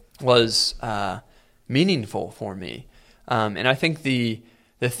was meaningful for me. And I think the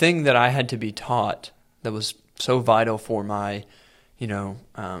thing that I had to be taught that was so vital for my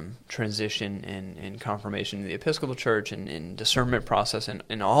transition and confirmation in the Episcopal Church and discernment process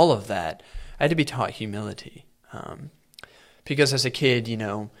and all of that, I had to be taught humility. Because as a kid,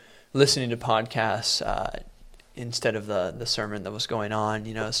 listening to podcasts, instead of the sermon that was going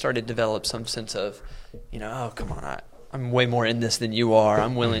on. Started to develop some sense of, oh, come on, I'm way more in this than you are.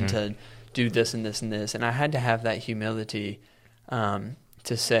 I'm willing to do this and this and this. And I had to have that humility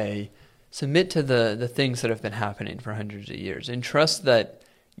to say, submit to the things that have been happening for hundreds of years and trust that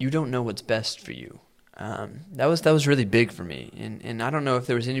you don't know what's best for you. That was really big for me. And I don't know if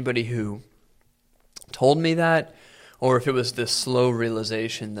there was anybody who told me that, or if it was this slow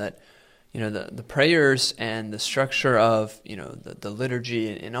realization that, the prayers and the structure of, the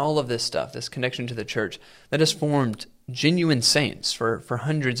liturgy and all of this stuff, this connection to the church, that has formed genuine saints for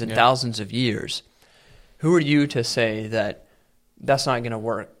hundreds and thousands of years. Who are you to say that that's not going to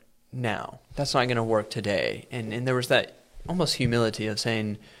work now? That's not going to work today. And there was that almost humility of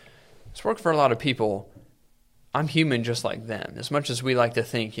saying, it's worked for a lot of people. I'm human just like them. As much as we like to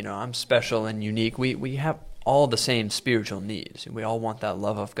think, I'm special and unique, we have all the same spiritual needs. We all want that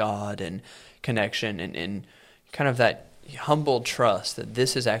love of God and connection and kind of that humble trust that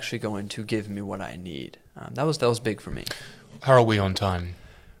this is actually going to give me what I need. That was big for me. How are we on time?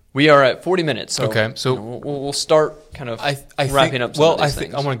 We are at 40 minutes. So, okay, so we'll start kind of wrapping up some of these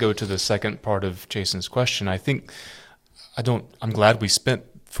things. I want to go to the second part of Jason's question. I'm glad we spent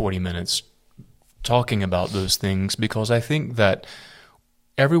 40 minutes talking about those things, because I think that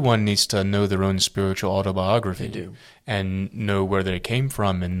everyone needs to know their own spiritual autobiography. They do. And know where they came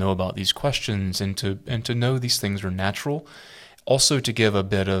from and know about these questions and to know these things are natural. Also to give a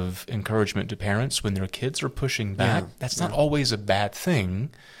bit of encouragement to parents when their kids are pushing back. That's not always a bad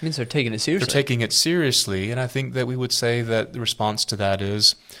thing. It means they're taking it seriously. They're taking it seriously, and I think that we would say that the response to that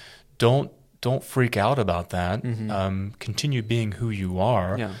is don't freak out about that. Continue being who you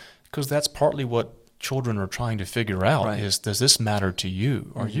are, because that's partly what children are trying to figure out is, does this matter to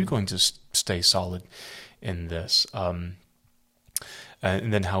you? Are you going to stay solid in this? And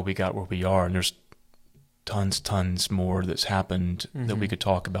then how we got where we are, and there's tons more that's happened that we could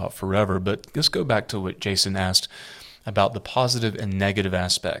talk about forever. But let's go back to what Jason asked about the positive and negative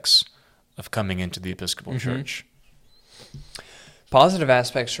aspects of coming into the Episcopal Church. Positive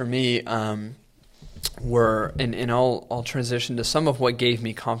aspects for me were, and I'll transition to some of what gave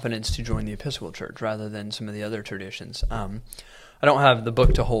me confidence to join the Episcopal Church rather than some of the other traditions. I don't have the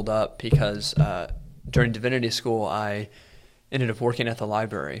book to hold up because during divinity school I ended up working at the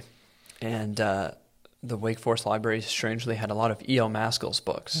library, and the Wake Forest Library strangely had a lot of E.L. Maskell's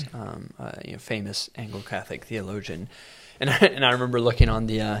books, famous Anglo-Catholic theologian. And I remember looking on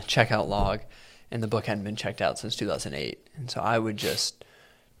the checkout log, and the book hadn't been checked out since 2008. And so I would just,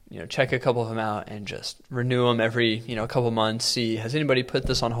 check a couple of them out and just renew them every, a couple months, see, has anybody put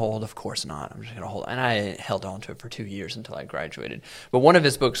this on hold? Of course not. I'm just going to hold it. And I held on to it for 2 years until I graduated. But one of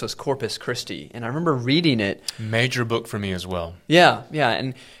his books was Corpus Christi, and I remember reading it. Major book for me as well. Yeah.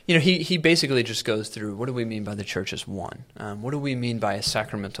 And, he basically just goes through, what do we mean by the church as one? What do we mean by a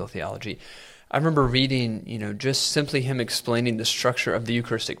sacramental theology? I remember reading, just simply him explaining the structure of the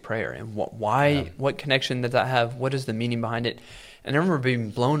Eucharistic prayer and what connection did that have? What is the meaning behind it? And I remember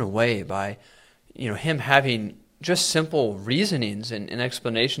being blown away by, him having just simple reasonings and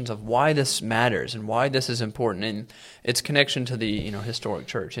explanations of why this matters and why this is important and its connection to the, historic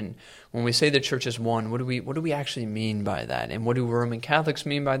church. And when we say the church is one, what do we actually mean by that? And what do Roman Catholics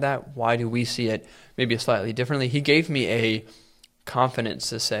mean by that? Why do we see it maybe slightly differently? He gave me a confidence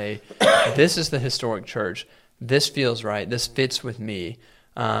to say, this is the historic church. This feels right. This fits with me.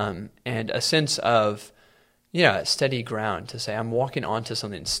 And a sense of, steady ground to say, I'm walking onto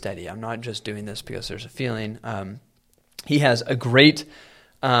something steady. I'm not just doing this because there's a feeling. He has a great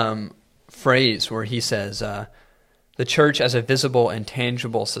phrase where he says, the church as a visible and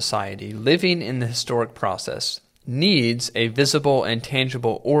tangible society living in the historic process needs a visible and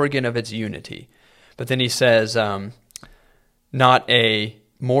tangible organ of its unity. But then he says, not a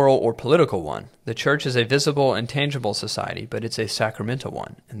moral or political one. The church is a visible and tangible society, but it's a sacramental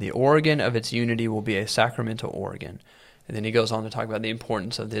one, and the organ of its unity will be a sacramental organ. And then he goes on to talk about the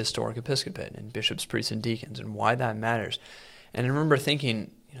importance of the historic episcopate and bishops, priests, and deacons, and why that matters. And I remember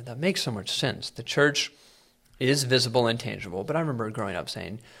thinking, that makes so much sense. The church is visible and tangible, but I remember growing up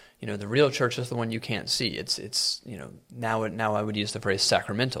saying, the real church is the one you can't see. It's now I would use the phrase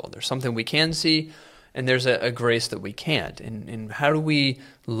sacramental. There's something we can see, and there's a grace that we can't. And how do we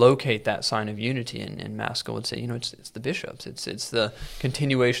locate that sign of unity? And Maskell would say, it's the bishops. It's the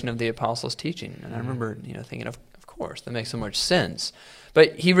continuation of the apostles' teaching. And I remember, thinking, of course, that makes so much sense.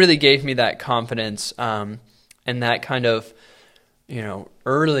 But he really gave me that confidence and that kind of,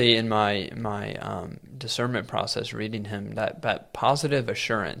 early in my discernment process, reading him, that positive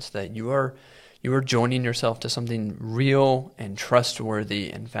assurance that you are joining yourself to something real and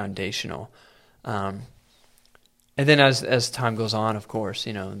trustworthy and foundational. And then as time goes on, of course,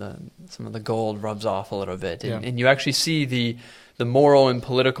 some of the gold rubs off a little bit, and you actually see the moral and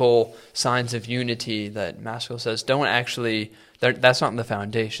political signs of unity that Maskell says don't actually. That's not in the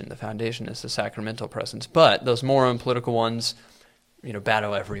foundation. The foundation is the sacramental presence, but those moral and political ones,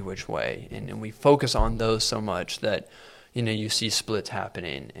 battle every which way, and we focus on those so much that you see splits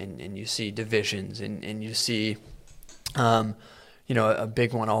happening, and you see divisions, and you see. A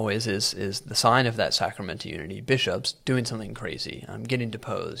big one always is the sign of that sacrament of unity. Bishops doing something crazy, getting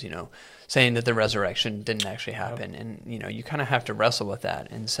deposed, saying that the resurrection didn't actually happen. Yep. And, you kind of have to wrestle with that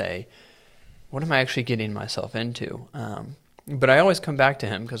and say, what am I actually getting myself into? But I always come back to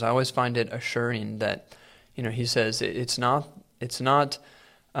him because I always find it assuring that, he says it's not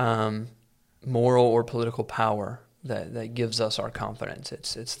moral or political power that gives us our confidence.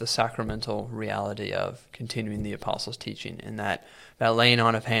 It's the sacramental reality of continuing the apostles' teaching and that laying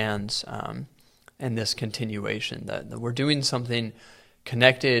on of hands and this continuation, that we're doing something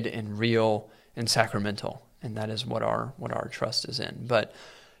connected and real and sacramental, and that is what our trust is in. But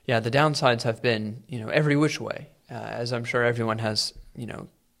yeah, the downsides have been every which way, as I'm sure everyone has. You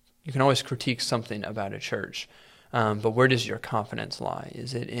can always critique something about a church. But where does your confidence lie?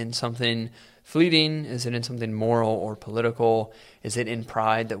 Is it in something fleeting? Is it in something moral or political? Is it in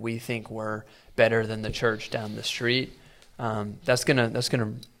pride that we think we're better than the church down the street? That's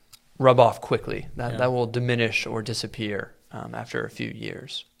gonna rub off quickly. That will diminish or disappear after a few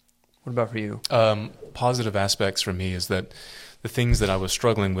years. What about for you? Positive aspects for me is that the things that I was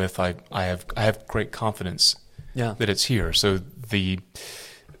struggling with, I have great confidence that it's here. So the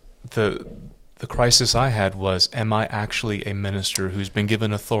crisis I had was, am I actually a minister who's been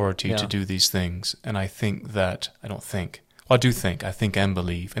given authority to do these things? And I think and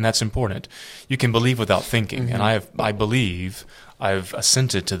believe, and that's important. You can believe without thinking, and I believe, I've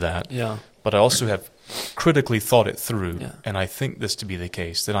assented to that, but I also have critically thought it through, and I think this to be the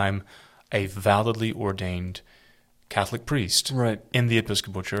case, that I'm a validly ordained Catholic priest in the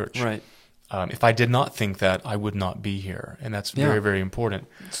Episcopal Church. Right. If I did not think that, I would not be here, and that's very, very important.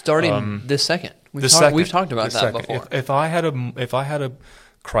 Starting this second, we've talked about that before. If I had a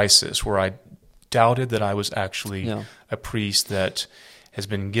crisis where I doubted that I was actually a priest that has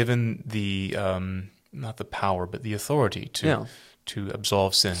been given the not the power but the authority to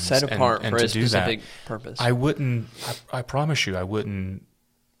absolve sins, set apart and for to a do specific that, purpose, I wouldn't. I promise you, I wouldn't.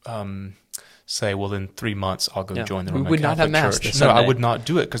 Say, well, in 3 months I'll go join the Roman Catholic Church. No, I would not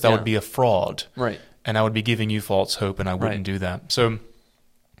do it because that would be a fraud. Right. And I would be giving you false hope, and I wouldn't do that. So,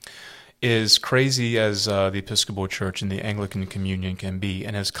 as crazy as the Episcopal Church and the Anglican Communion can be,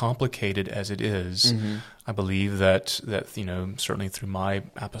 and as complicated as it is, I believe that certainly through my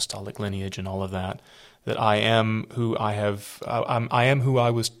apostolic lineage and all of that I am who I have. I am who I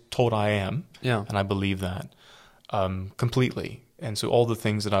was told I am. Yeah. And I believe that completely. And so all the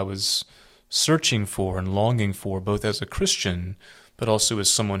things that I was searching for and longing for, both as a Christian, but also as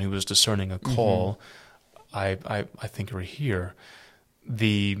someone who was discerning a call, I think are here.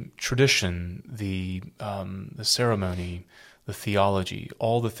 The tradition, the ceremony, the theology,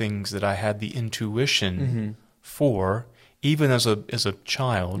 all the things that I had the intuition for, even as a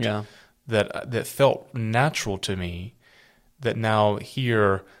child, that felt natural to me, that now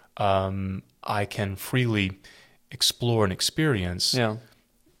here I can freely explore and experience. Yeah.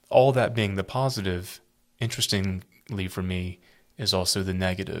 All that being the positive, interestingly for me, is also the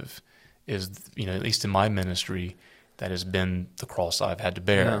negative. Is, at least in my ministry, that has been the cross I've had to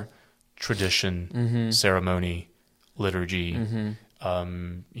bear. Yeah. Tradition, ceremony, liturgy,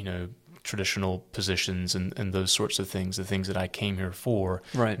 traditional positions and those sorts of things, the things that I came here for.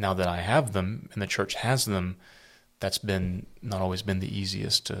 Right. Now that I have them and the church has them, that's been not always been the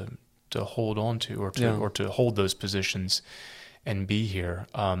easiest to hold on to or to hold those positions and be here.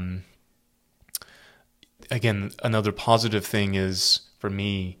 Again, another positive thing is, for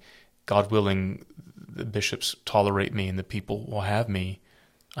me, God willing, the bishops tolerate me and the people will have me.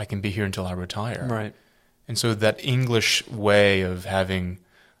 I can be here until I retire. Right. And so that English way of having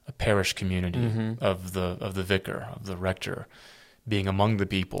a parish community of the vicar, of the rector, being among the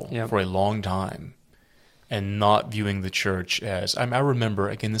people for a long time, and not viewing the church as... I remember,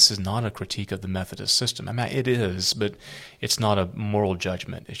 again, this is not a critique of the Methodist system. It is, but it's not a moral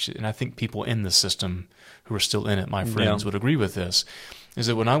judgment. And I think people in the system who are still in it, my friends, would agree with this, is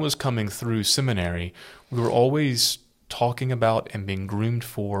that when I was coming through seminary, we were always talking about and being groomed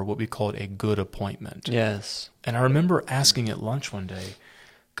for what we called a good appointment. Yes. And I remember asking at lunch one day,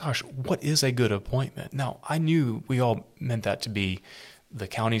 gosh, what is a good appointment? Now, I knew we all meant that to be the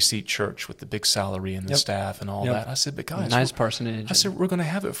county seat church with the big salary and the staff and all that. I said, but guys, nice parsonage. I said, we're going to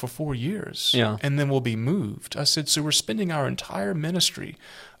have it for 4 years, Yeah. and then we'll be moved. I said, so we're spending our entire ministry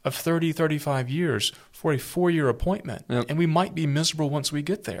of 30, 35 years for a 4-year appointment, and we might be miserable once we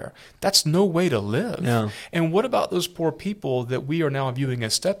get there. That's no way to live. Yeah. And what about those poor people that we are now viewing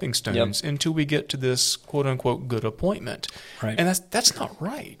as stepping stones until we get to this quote-unquote good appointment? Right. And that's not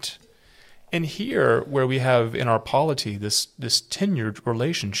right. And here, where we have in our polity this tenured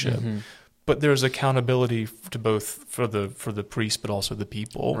relationship, but there's accountability to both for the priest, but also the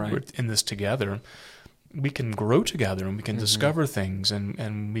people. Right. We're in this together. We can grow together, and we can discover things,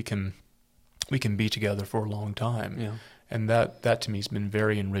 and we can be together for a long time. Yeah. And that to me has been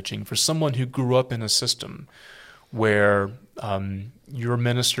very enriching for someone who grew up in a system where your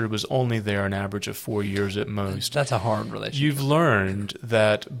minister was only there an average of 4 years at most. That's a hard relationship. You've learned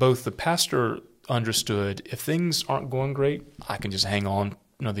that both the pastor understood if things aren't going great, I can just hang on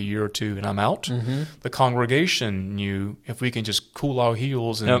another year or two and I'm out. The congregation knew if we can just cool our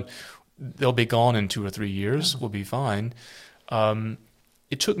heels and they'll be gone in 2 or 3 years, we'll be fine.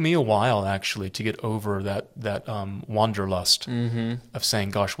 It took me a while, actually, to get over that wanderlust of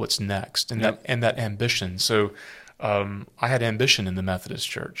saying, gosh, what's next? And that ambition. So I had ambition in the Methodist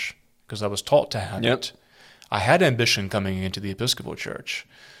Church because I was taught to have it. I had ambition coming into the Episcopal Church,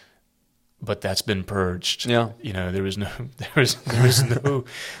 but that's been purged. Yeah. You know, there is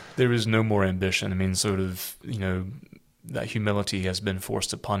no more ambition. I mean, sort of, you know, that humility has been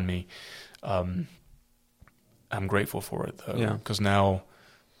forced upon me. I'm grateful for it, though, because now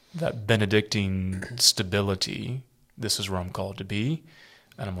that Benedictine stability, this is where I'm called to be,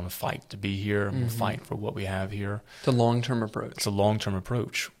 and I'm going to fight to be here. I'm going to fight for what we have here. It's a long-term approach. It's a long-term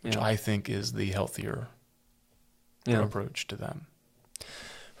approach, which I think is the healthier approach to them.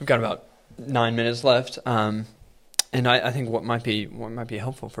 We've got about 9 minutes left, and I think what might be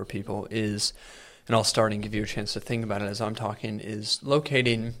helpful for people is, and I'll start and give you a chance to think about it as I'm talking, is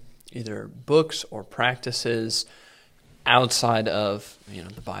locating either books or practices outside of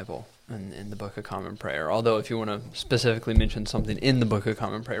the Bible and in the Book of Common Prayer. Although if you want to specifically mention something in the Book of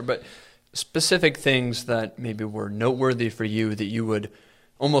Common Prayer, but specific things that maybe were noteworthy for you that you would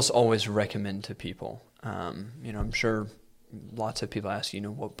almost always recommend to people. I'm sure lots of people ask,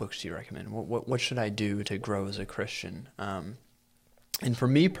 what books do you recommend? What should I do to grow as a Christian? And for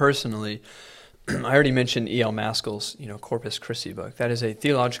me personally, I already mentioned E.L. Maskell's, Corpus Christi book. That is a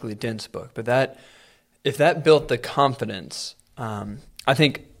theologically dense book, but if that built the confidence, I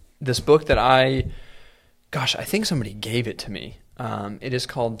think this book that I think somebody gave it to me. It is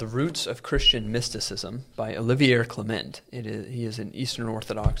called The Roots of Christian Mysticism by Olivier Clement. He is an Eastern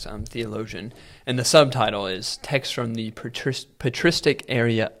Orthodox theologian, and the subtitle is Text from the Patristic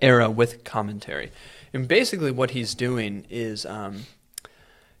Era with Commentary. And basically what he's doing is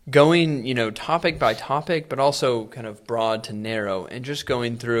going, topic by topic, but also kind of broad to narrow, and just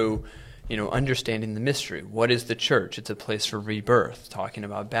going through, understanding the mystery. What is the church? It's a place for rebirth, talking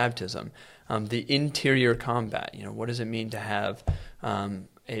about baptism. The interior combat, what does it mean to have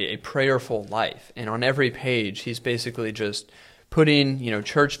a prayerful life? And on every page, he's basically just putting,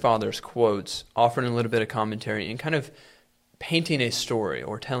 church fathers' quotes, offering a little bit of commentary, and kind of painting a story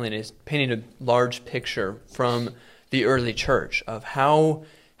or painting a large picture from the early church of how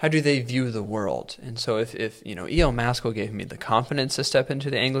do they view the world. And so if E.L. Maskell gave me the confidence to step into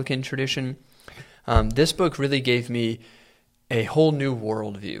the Anglican tradition, this book really gave me a whole new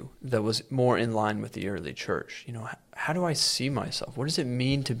worldview that was more in line with the early church. How do I see myself? What does it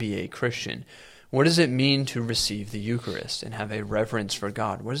mean to be a Christian? What does it mean to receive the Eucharist and have a reverence for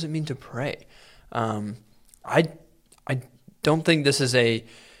God? What does it mean to pray? I don't think this is a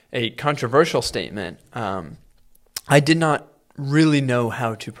controversial statement. I did not really know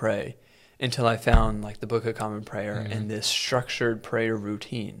how to pray until I found the Book of Common Prayer and this structured prayer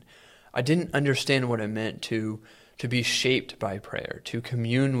routine. I didn't understand what it meant to be shaped by prayer, to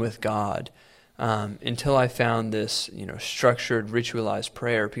commune with God, until I found this, structured, ritualized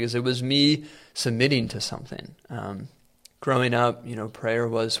prayer, because it was me submitting to something. Growing up, prayer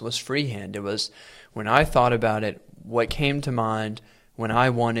was freehand. It was when I thought about it, what came to mind when I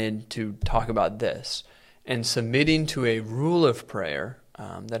wanted to talk about this. And submitting to a rule of prayer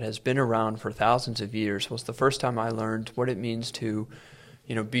that has been around for thousands of years was the first time I learned what it means to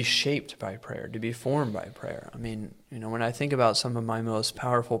be shaped by prayer, to be formed by prayer. I mean, when I think about some of my most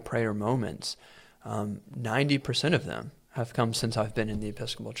powerful prayer moments, 90% of them have come since I've been in the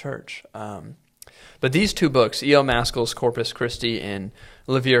Episcopal Church. But these two books, E.L. Maskell's Corpus Christi and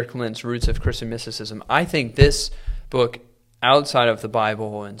Olivier Clement's Roots of Christian Mysticism, I think this book, outside of the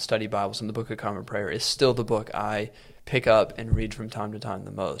Bible and study Bibles and the Book of Common Prayer, is still the book I pick up and read from time to time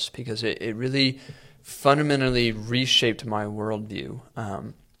the most, because it really fundamentally reshaped my worldview,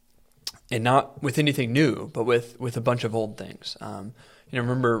 and not with anything new, but with a bunch of old things. I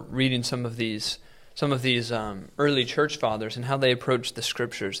remember reading some of these early church fathers and how they approached the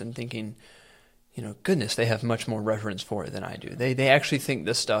scriptures and thinking, goodness, they have much more reverence for it than I do. They actually think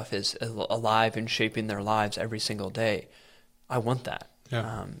this stuff is alive and shaping their lives every single day. I want that.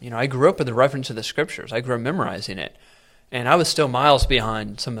 Yeah. I grew up with the reference to the scriptures. I grew up memorizing it, and I was still miles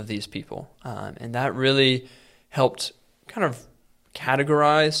behind some of these people. And that really helped kind of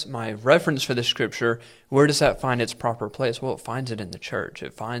categorize my reference for the scripture. Where does that find its proper place? Well, it finds it in the church.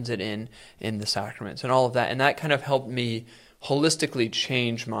 It finds it in the sacraments and all of that. And that kind of helped me holistically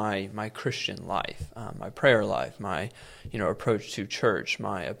change my Christian life, my prayer life, my approach to church,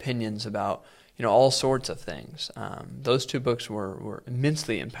 my opinions about all sorts of things. Those two books were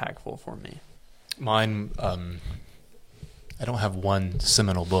immensely impactful for me. Mine, I don't have one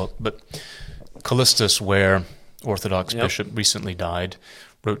seminal book, but Callistus Ware, Orthodox bishop, recently died,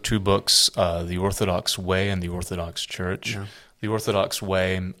 wrote two books, The Orthodox Way and The Orthodox Church. Yeah. The Orthodox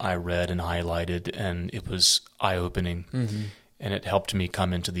Way I read and highlighted, and it was eye-opening, and it helped me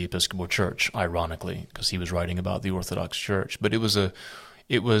come into the Episcopal Church, ironically, because he was writing about the Orthodox Church. But it wasn't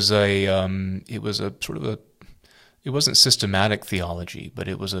systematic theology, but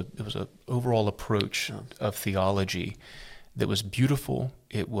it was a overall approach of theology that was beautiful.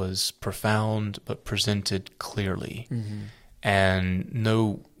 It was profound, but presented clearly, and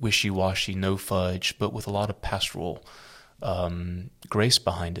no wishy-washy, no fudge, but with a lot of pastoral grace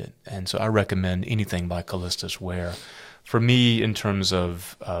behind it. And so I recommend anything by Callistus Ware. For me, in terms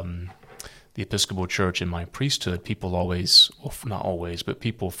of the Episcopal Church and my priesthood, people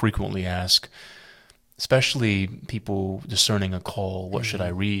people frequently ask, especially people discerning a call, what should I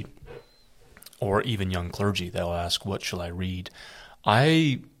read? Or even young clergy, they'll ask, what shall I read?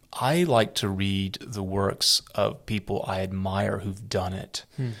 I like to read the works of people I admire who've done it.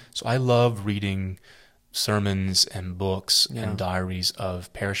 So I love reading sermons and books and diaries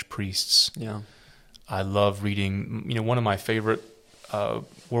of parish priests. Yeah. I love reading, one of my favorite World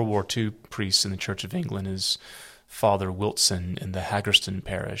War II priests in the Church of England is Father Wilson in the Haggerston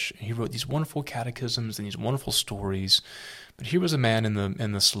parish. He wrote these wonderful catechisms and these wonderful stories, but here was a man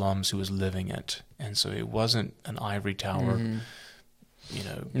in the slums who was living it, and so it wasn't an ivory tower,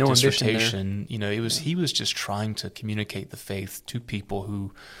 no dissertation. He was just trying to communicate the faith to people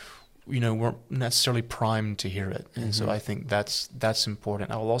who, weren't necessarily primed to hear it, and so I think that's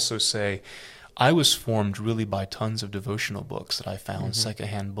important. I will also say, I was formed really by tons of devotional books that I found,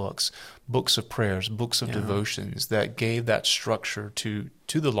 secondhand books of prayers, books of devotions that gave that structure to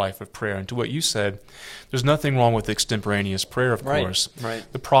the life of prayer. And to what you said, there's nothing wrong with extemporaneous prayer, of course. Right.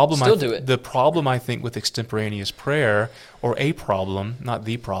 The problem, The problem I think with extemporaneous prayer, or a problem, not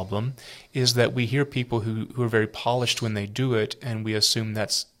the problem, is that we hear people who are very polished when they do it, and we assume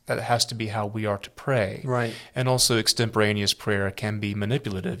that has to be how we are to pray. Right. And also extemporaneous prayer can be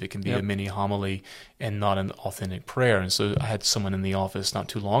manipulative. It can be a mini homily and not an authentic prayer. And so I had someone in the office not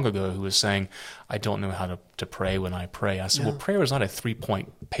too long ago who was saying, I don't know how to pray when I pray. I said, well, prayer is not a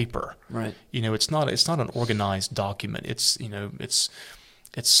 3-point paper. Right. It's not an organized document. It's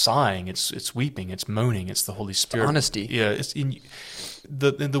sighing, it's weeping, it's moaning, it's the Holy Spirit. Honesty. Yeah,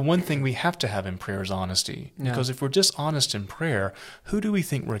 the one thing we have to have in prayer is honesty. Yeah. Because if we're dishonest in prayer, who do we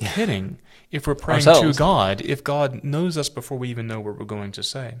think we're kidding if we're praying to God, if God knows us before we even know what we're going to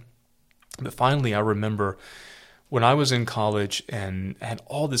say? But finally, I remember when I was in college and had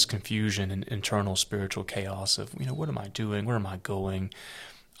all this confusion and internal spiritual chaos of, what am I doing? Where am I going?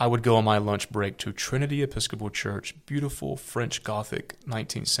 I would go on my lunch break to Trinity Episcopal Church, beautiful French Gothic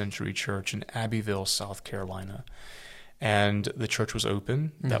 19th century church in Abbeville, South Carolina. And the church was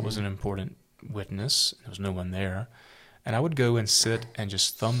open. That was an important witness. There was no one there. And I would go and sit and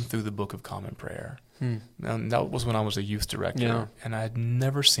just thumb through the Book of Common Prayer. And that was when I was a youth director. And I had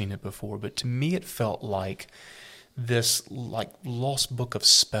never seen it before. But to me, it felt like this lost book of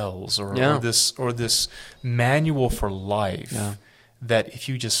spells or this manual for life. Yeah. That if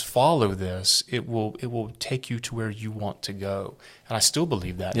you just follow this, it will take you to where you want to go. And I still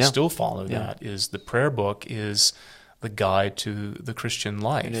believe that. I still follow that. Is the prayer book is the guide to the Christian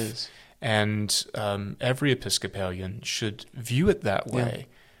life. It is. And every Episcopalian should view it that way.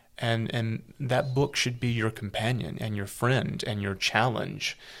 And that book should be your companion and your friend and your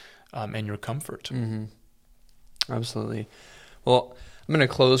challenge and your comfort. Absolutely. Well, I'm going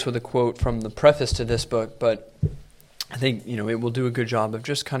to close with a quote from the preface to this book, but I think, it will do a good job of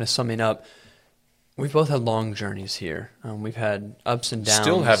just kind of summing up. We've both had long journeys here. We've had ups and downs.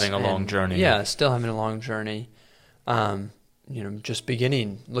 Still having a long journey. Yeah, still having a long journey. just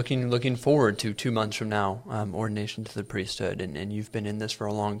looking forward to 2 months from now, ordination to the priesthood, and you've been in this for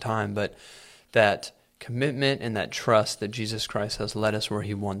a long time, but that commitment and that trust that Jesus Christ has led us where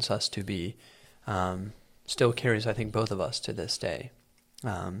he wants us to be still carries, I think, both of us to this day.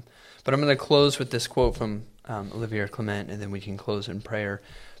 But I'm going to close with this quote from Olivier Clement, and then we can close in prayer.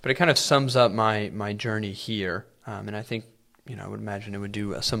 But it kind of sums up my journey here, and I think, I would imagine it would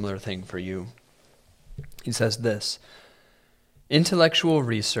do a similar thing for you. He says this: intellectual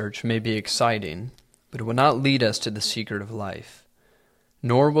research may be exciting, but it will not lead us to the secret of life.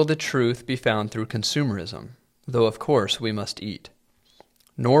 Nor will the truth be found through consumerism, though of course we must eat.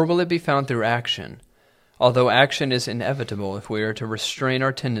 Nor will it be found through action, although action is inevitable if we are to restrain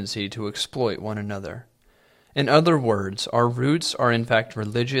our tendency to exploit one another. In other words, our roots are in fact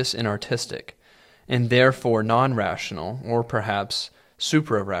religious and artistic, and therefore non-rational, or perhaps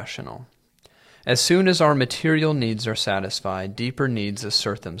supra-rational. As soon as our material needs are satisfied, deeper needs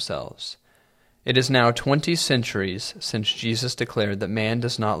assert themselves. It is now 20 centuries since Jesus declared that man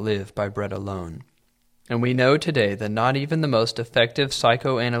does not live by bread alone. And we know today that not even the most effective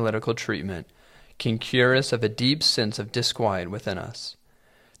psychoanalytical treatment can cure us of a deep sense of disquiet within us.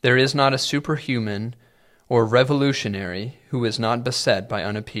 There is not a superhuman or revolutionary who is not beset by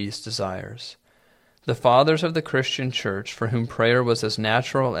unappeased desires. The fathers of the Christian church, for whom prayer was as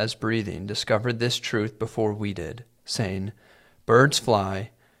natural as breathing, discovered this truth before we did, saying, "Birds fly,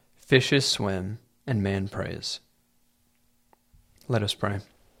 fishes swim, and man prays." Let us pray.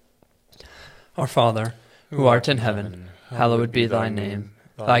 Our Father, who art in heaven, hallowed be thy name.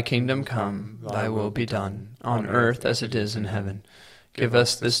 Thy kingdom come, thy will be done, on earth as it is in heaven. Give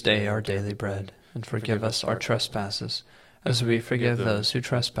us this day our daily bread, and forgive us our trespasses, as we forgive those who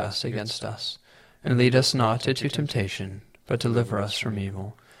trespass against us. And lead us not into temptation, but deliver us from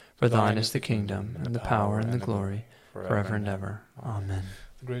evil. For thine is the kingdom, and the power, and the glory, forever and ever. Amen.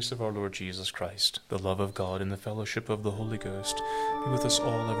 The grace of our Lord Jesus Christ, the love of God, and the fellowship of the Holy Ghost be with us all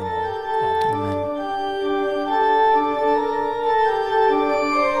evermore. Amen. Amen.